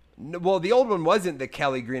green. Well, the old one wasn't the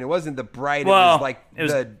Kelly green. It wasn't the bright. Well, it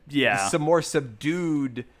was some more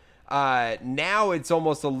subdued. Now it's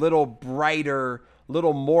almost a little brighter,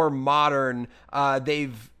 little more modern.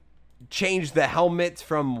 They've changed the helmets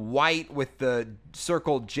from white with the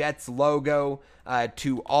circled Jets logo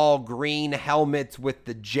to all green helmets with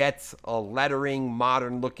the Jets lettering,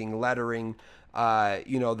 modern looking lettering.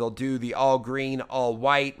 They'll do the all green, all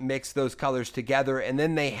white, mix those colors together, and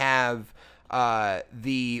then they have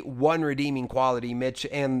the one redeeming quality, Mitch,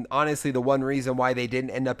 and honestly the one reason why they didn't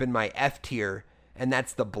end up in my F tier, and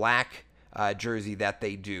that's the black jersey that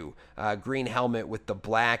they do. Green helmet with the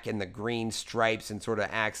black and the green stripes and sort of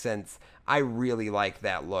accents. I really like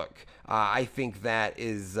that look. I think that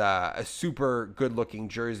is a super good looking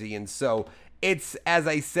jersey, and so it's, as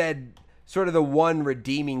I said, sort of the one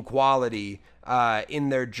redeeming quality in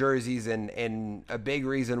their jerseys, and a big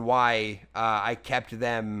reason why I kept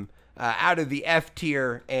them out of the F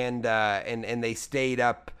tier and they stayed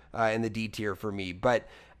up in the D tier for me. But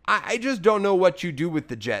I just don't know what you do with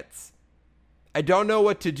the Jets. I don't know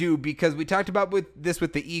what to do, because we talked about with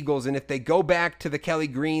the Eagles, and if they go back to the Kelly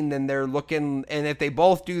green, then they're looking, and if they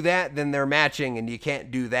both do that, then they're matching, and you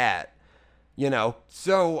can't do that.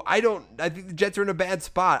 So I think the Jets are in a bad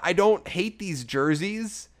spot. I don't hate these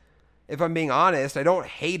jerseys, if I'm being honest. I don't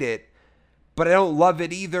hate it, but I don't love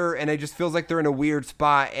it either, and it just feels like they're in a weird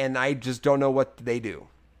spot, and I just don't know what they do.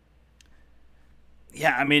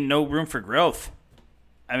 Yeah, I mean, no room for growth.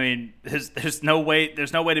 I mean, there's no way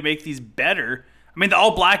to make these better. I mean, the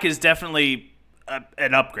all black is definitely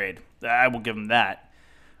an upgrade. I will give them that.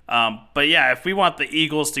 But yeah, if we want the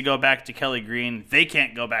Eagles to go back to Kelly green, they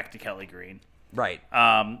can't go back to Kelly green. Right.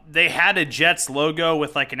 They had a Jets logo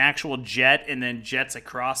with like an actual jet and then Jets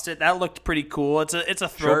across it. That looked pretty cool. It's a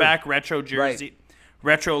throwback retro jersey,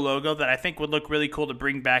 retro logo that I think would look really cool to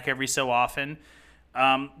bring back every so often.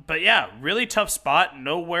 But yeah, really tough spot.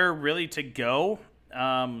 Nowhere really to go.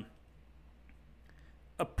 A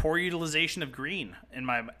poor utilization of green in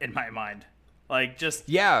my mind. Like, just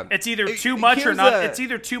Yeah. it's either too much or not. It's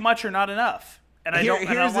either too much or not enough, and I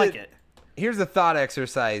don't like it. Here's a thought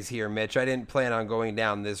exercise here, Mitch. I didn't plan on going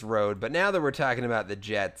down this road, but now that we're talking about the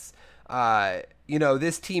Jets,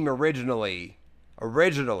 this team originally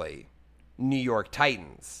New York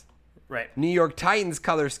Titans. Right. New York Titans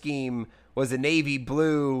color scheme was a navy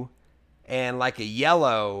blue and like a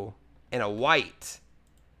yellow and a white.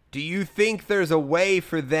 Do you think there's a way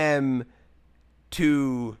for them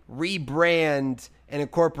to rebrand and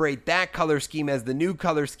incorporate that color scheme as the new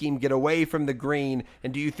color scheme, get away from the green?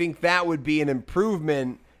 And do you think that would be an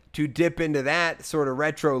improvement to dip into that sort of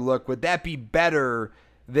retro look? Would that be better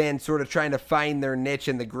than sort of trying to find their niche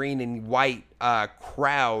in the green and white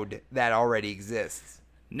crowd that already exists?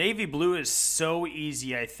 Navy blue is so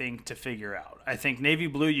easy, I think, to figure out. I think navy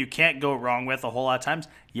blue you can't go wrong with a whole lot of times.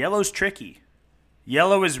 Yellow's tricky.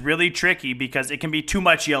 Yellow is really tricky because it can be too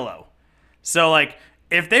much yellow. So, like,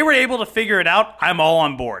 if they were able to figure it out, I'm all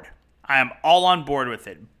on board. I am all on board with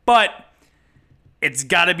it. But it's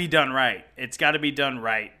got to be done right. It's got to be done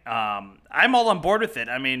right. I'm all on board with it.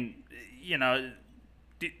 I mean,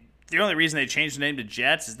 the only reason they changed the name to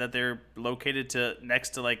Jets is that they're located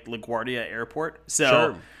next to like LaGuardia Airport. So,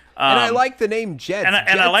 sure. And I like the name Jets. And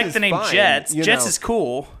I like the name fine, Jets. Jets is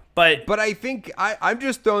cool, but I think I'm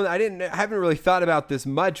just throwing. I haven't really thought about this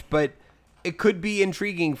much, but it could be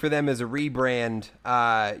intriguing for them as a rebrand.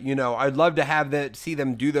 I'd love to see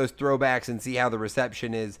them do those throwbacks and see how the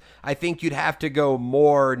reception is. I think you'd have to go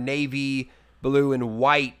more navy, blue, and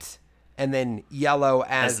white, and then yellow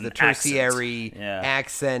as the tertiary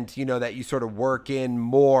accent, that you sort of work in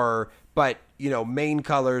more. But, main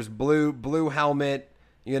colors, blue helmet,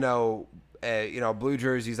 blue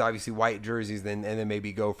jerseys, obviously white jerseys, and then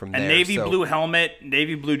maybe go from there. A navy blue helmet,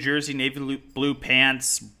 navy blue jersey, navy blue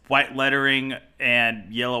pants, white lettering,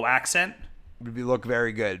 and yellow accent. Would look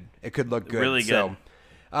very good. It could look good. Really good.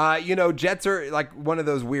 Jets are like one of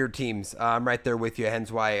those weird teams. I'm right there with you,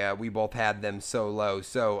 hence why we both had them so low.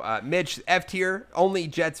 So, Mitch, F tier, only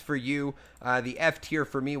Jets for you. The F tier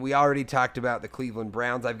for me, we already talked about the Cleveland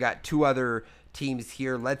Browns. I've got two other teams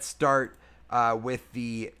here. Let's start with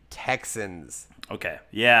the Texans. Okay.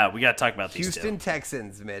 Yeah, we got to talk about these Houston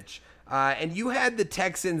Texans, Mitch. And you had the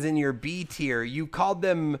Texans in your B tier. You called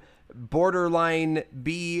them borderline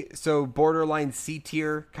B, so borderline C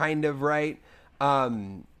tier, kind of, right?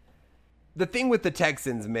 The thing with the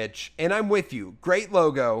Texans, Mitch, and I'm with you, great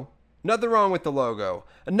logo, nothing wrong with the logo,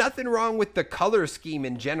 nothing wrong with the color scheme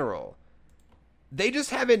in general. They just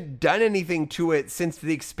haven't done anything to it since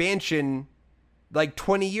the expansion like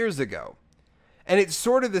 20 years ago. And it's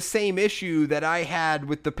sort of the same issue that I had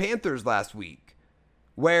with the Panthers last week,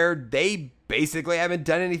 where they basically haven't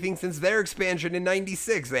done anything since their expansion in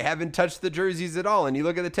 96. They haven't touched the jerseys at all. And you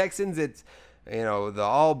look at the Texans, it's, the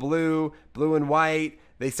all blue and white.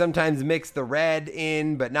 They sometimes mix the red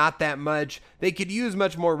in, but not that much. They could use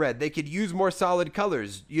much more red. They could use more solid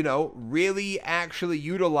colors, really actually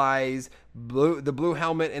utilize the blue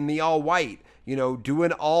helmet and the all white, do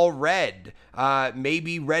an all red.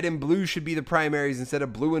 Maybe red and blue should be the primaries instead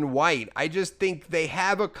of blue and white. I just think they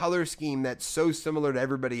have a color scheme that's so similar to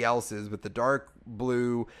everybody else's with the dark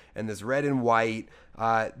blue and this red and white.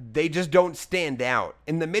 They just don't stand out.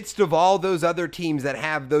 In the midst of all those other teams that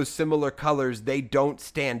have those similar colors, they don't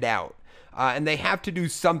stand out. And they have to do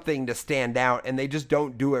something to stand out, and they just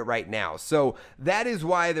don't do it right now. So that is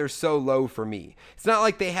why they're so low for me. It's not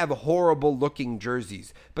like they have horrible looking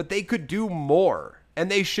jerseys, but they could do more, and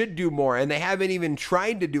they should do more, and they haven't even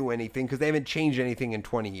tried to do anything because they haven't changed anything in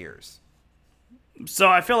 20 years. So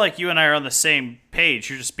I feel like you and I are on the same page.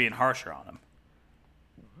 You're just being harsher on them.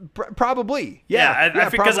 Probably.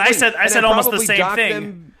 Because I said almost the same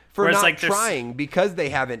thing. For not trying because they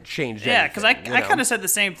haven't changed anything. Yeah, because I kind of said the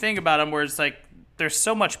same thing about them where it's like there's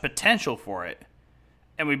so much potential for it.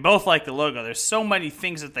 And we both like the logo. There's so many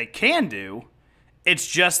things that they can do. It's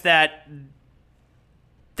just that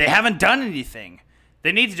they haven't done anything.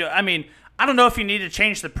 They need to do. I mean, I don't know if you need to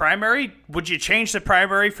change the primary. Would you change the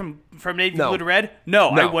primary from navy blue to red? No,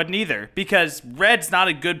 I wouldn't either because red's not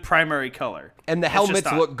a good primary color. And the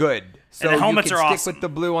helmets look good. So and the helmets you can are stick awesome. with the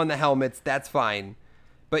blue on the helmets. That's fine.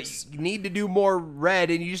 But you need to do more red,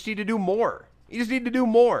 and you just need to do more.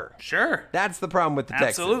 Sure. That's the problem with the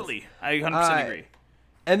Texans. Absolutely. I 100% agree.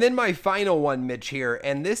 And then my final one, Mitch, here,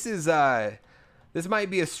 and this is this might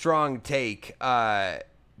be a strong take,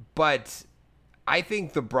 but I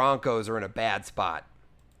think the Broncos are in a bad spot.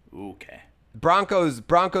 Okay. Broncos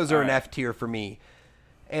are an F tier for me.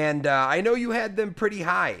 And I know you had them pretty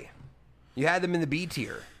high. You had them in the B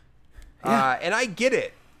tier. Yeah. And I get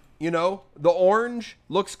it. The orange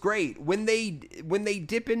looks great. When they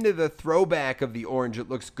dip into the throwback of the orange, it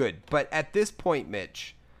looks good. But at this point,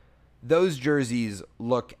 Mitch, those jerseys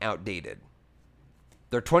look outdated.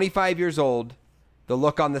 They're 25 years old. The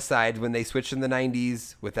look on the side when they switched in the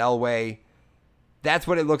 90s with Elway, that's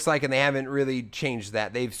what it looks like, and they haven't really changed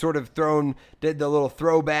that. They've sort of did the little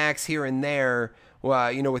throwbacks here and there,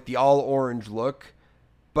 with the all-orange look.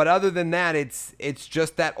 But other than that, it's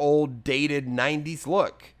just that old, dated 90s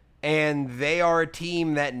look. And they are a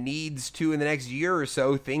team that needs to, in the next year or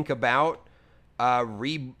so, think about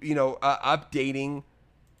updating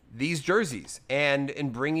these jerseys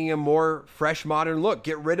and bringing a more fresh, modern look.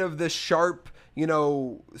 Get rid of the sharp,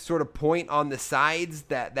 sort of point on the sides,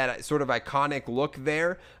 that sort of iconic look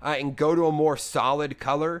there, and go to a more solid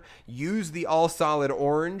color. Use the all solid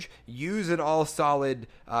orange, use an all solid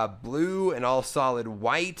blue and all solid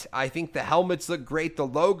white. I think the helmets look great. The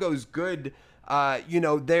logo's good.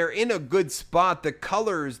 They're in a good spot. The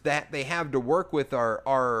colors that they have to work with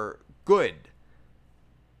are good.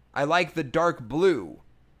 I like the dark blue,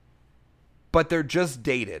 but they're just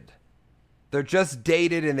dated. They're just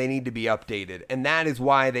dated and they need to be updated. And that is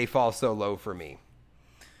why they fall so low for me.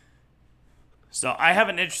 So I have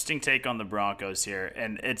an interesting take on the Broncos here.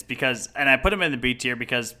 And it's because, and I put them in the B tier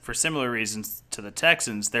because for similar reasons to the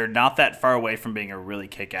Texans, they're not that far away from being a really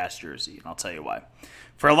kick-ass jersey. And I'll tell you why.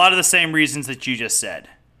 For a lot of the same reasons that you just said.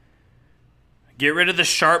 Get rid of the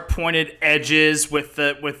sharp pointed edges with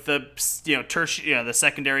the the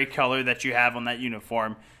secondary color that you have on that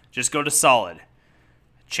uniform. Just go to solid.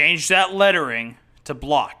 Change that lettering to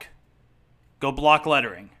block. Go block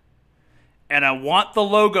lettering. And I want the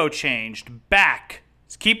logo changed back.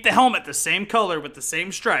 Keep the helmet the same color with the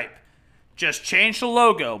same stripe. Just change the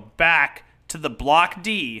logo back to the block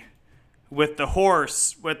D with the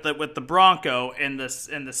horse, with the Bronco and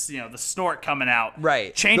the snort coming out.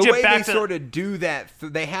 Right. Change the it way back they to sort of do that.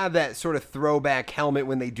 They have that sort of throwback helmet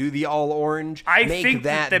when they do the all orange. I make think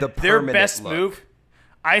that that the their permanent best look. move.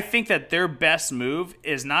 I think that their best move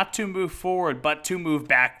is not to move forward, but to move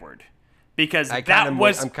backward, because I'm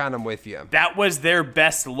kind of with you. That was their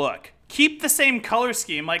best look. Keep the same color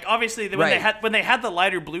scheme. Like obviously when they had the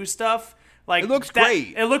lighter blue stuff, like it looks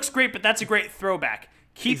great. It looks great, but that's a great throwback.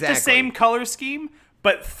 Keep Exactly. the same color scheme,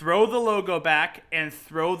 but throw the logo back and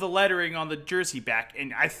throw the lettering on the jersey back,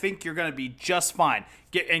 and I think you're going to be just fine.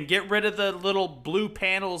 Get rid of the little blue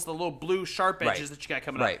panels, the little blue sharp edges that you got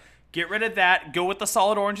coming up. Get rid of that. Go with the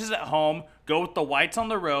solid oranges at home. Go with the whites on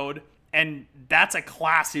the road, and that's a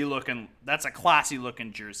classy looking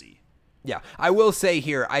jersey. Yeah, I will say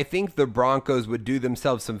here, I think the Broncos would do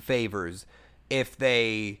themselves some favors if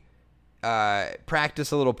they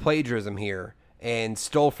practice a little plagiarism here and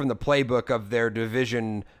stole from the playbook of their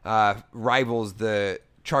division rivals, the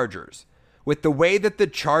Chargers. With the way that the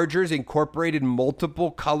Chargers incorporated multiple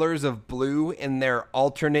colors of blue in their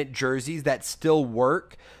alternate jerseys that still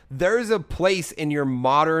work, there's a place in your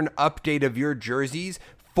modern update of your jerseys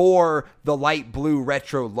for the light blue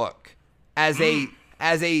retro look. As a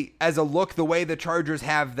look, the way the Chargers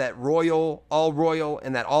have that royal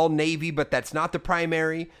and that all navy, but that's not the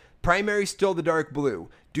primary. Primary still the dark blue.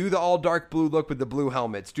 Do the all dark blue look with the blue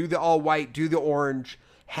helmets. Do the all white, do the orange.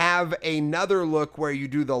 Have another look where you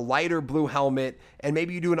do the lighter blue helmet, and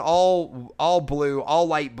maybe you do an all blue, all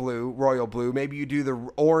light blue, royal blue. Maybe you do the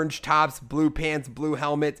orange tops, blue pants, blue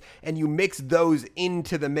helmets, and you mix those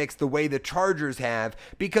into the mix the way the Chargers have,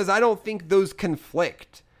 because I don't think those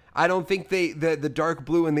conflict. I don't think the dark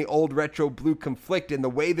blue and the old retro blue conflict, and the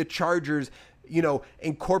way the Chargers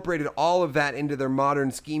incorporated all of that into their modern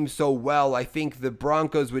scheme so well. I think the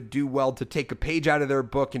Broncos would do well to take a page out of their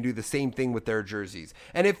book and do the same thing with their jerseys.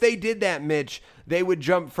 And if they did that, Mitch, they would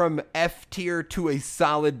jump from F tier to a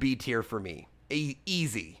solid B tier for me.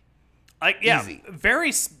 Easy. Easy.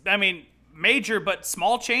 Very, major but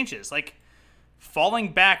small changes. Like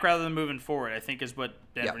falling back rather than moving forward, I think is what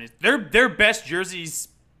Denver needs. Their best jerseys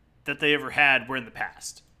that they ever had were in the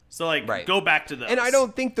past. So, go back to those. And I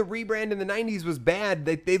don't think the rebrand in the 90s was bad.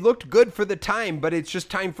 They looked good for the time, but it's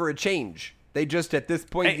just time for a change. They just, at this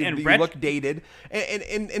point, you look dated. And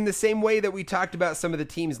in the same way that we talked about some of the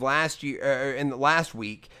teams last year, in the last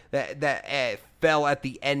week, that fell at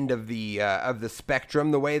the end of the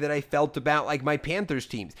spectrum, the way that I felt about, my Panthers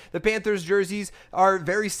teams. The Panthers jerseys are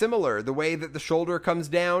very similar. The way that the shoulder comes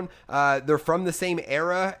down, they're from the same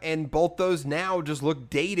era, and both those now just look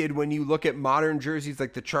dated when you look at modern jerseys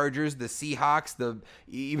like the Chargers, the Seahawks,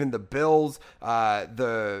 even the Bills,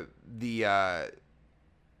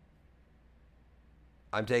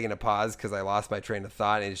 I'm taking a pause because I lost my train of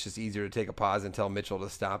thought, and it's just easier to take a pause and tell Mitchell to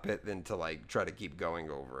stop it than to try to keep going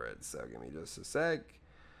over it. So give me just a sec.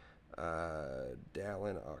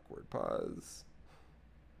 Dallin, awkward pause.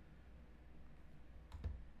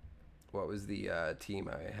 What was the team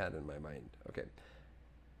I had in my mind? Okay.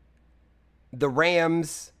 The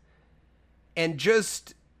Rams, and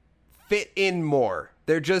just fit in more.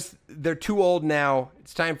 They're too old now.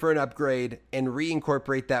 It's time for an upgrade and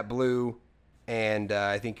reincorporate that blue, and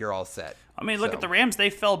I think you're all set. I mean, look at the Rams. They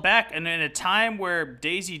fell back, and in a time where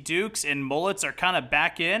Daisy Dukes and mullets are kind of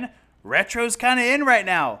back in, retro's kind of in right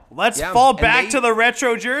now. Let's fall back to the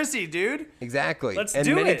retro jersey, dude. Exactly. Let's do it.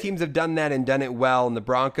 And many teams have done that and done it well. And the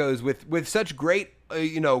Broncos, with such great,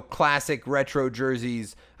 classic retro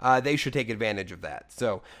jerseys, they should take advantage of that.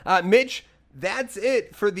 So, Mitch, that's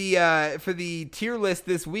it for the tier list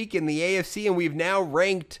this week in the AFC, and we've now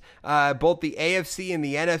ranked both the AFC and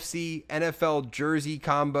the NFC NFL jersey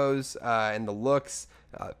combos and the looks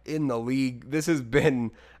in the league. This has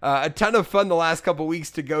been a ton of fun the last couple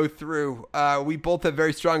weeks to go through. We both have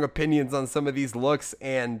very strong opinions on some of these looks,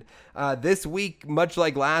 and this week, much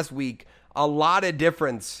like last week, a lot of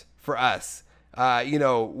difference for us.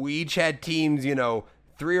 We each had teams,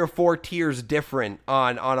 3 or 4 tiers different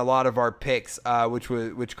on a lot of our picks,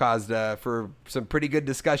 which caused for some pretty good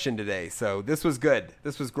discussion today. So this was good.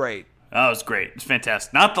 This was great. That was great. It's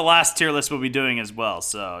fantastic. Not the last tier list we'll be doing as well.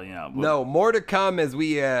 So, No, more to come as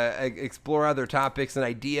we explore other topics and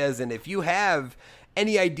ideas. And if you have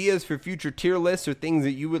any ideas for future tier lists or things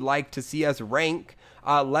that you would like to see us rank,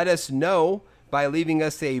 let us know by leaving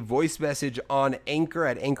us a voice message on Anchor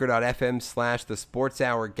at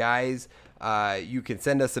anchor.fm/thesportshourguys. You can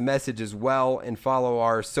send us a message as well and follow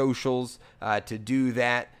our socials to do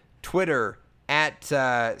that. Twitter at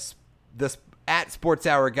Sports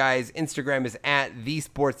Hour Guys. Instagram is at The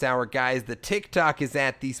Sports Hour Guys. The TikTok is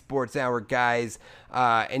at The Sports Hour Guys.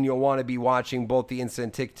 And you'll want to be watching both the Insta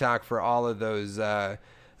and TikTok for all of those, the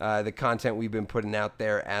content we've been putting out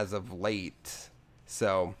there as of late.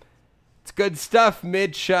 So it's good stuff,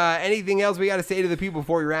 Mitch. Anything else we got to say to the people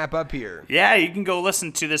before we wrap up here? Yeah, you can go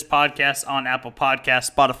listen to this podcast on Apple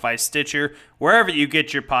Podcasts, Spotify, Stitcher, wherever you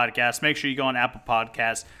get your podcasts. Make sure you go on Apple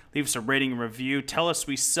Podcasts, leave us a rating and review. Tell us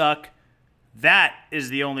we suck. That is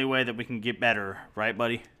the only way that we can get better, right,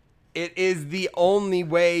 buddy? It is the only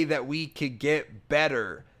way that we could get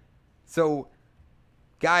better. So,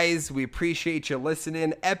 guys, we appreciate you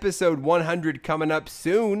listening. Episode 100 coming up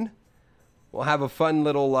soon. We'll have a fun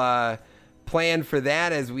little plan for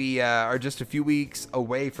that as we are just a few weeks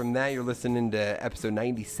away from that. You're listening to episode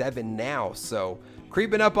 97 now, so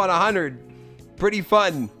creeping up on 100. Pretty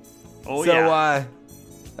fun. Yeah.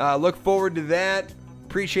 Look forward to that.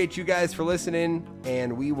 Appreciate you guys for listening,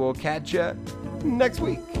 and we will catch you next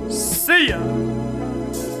week. See ya.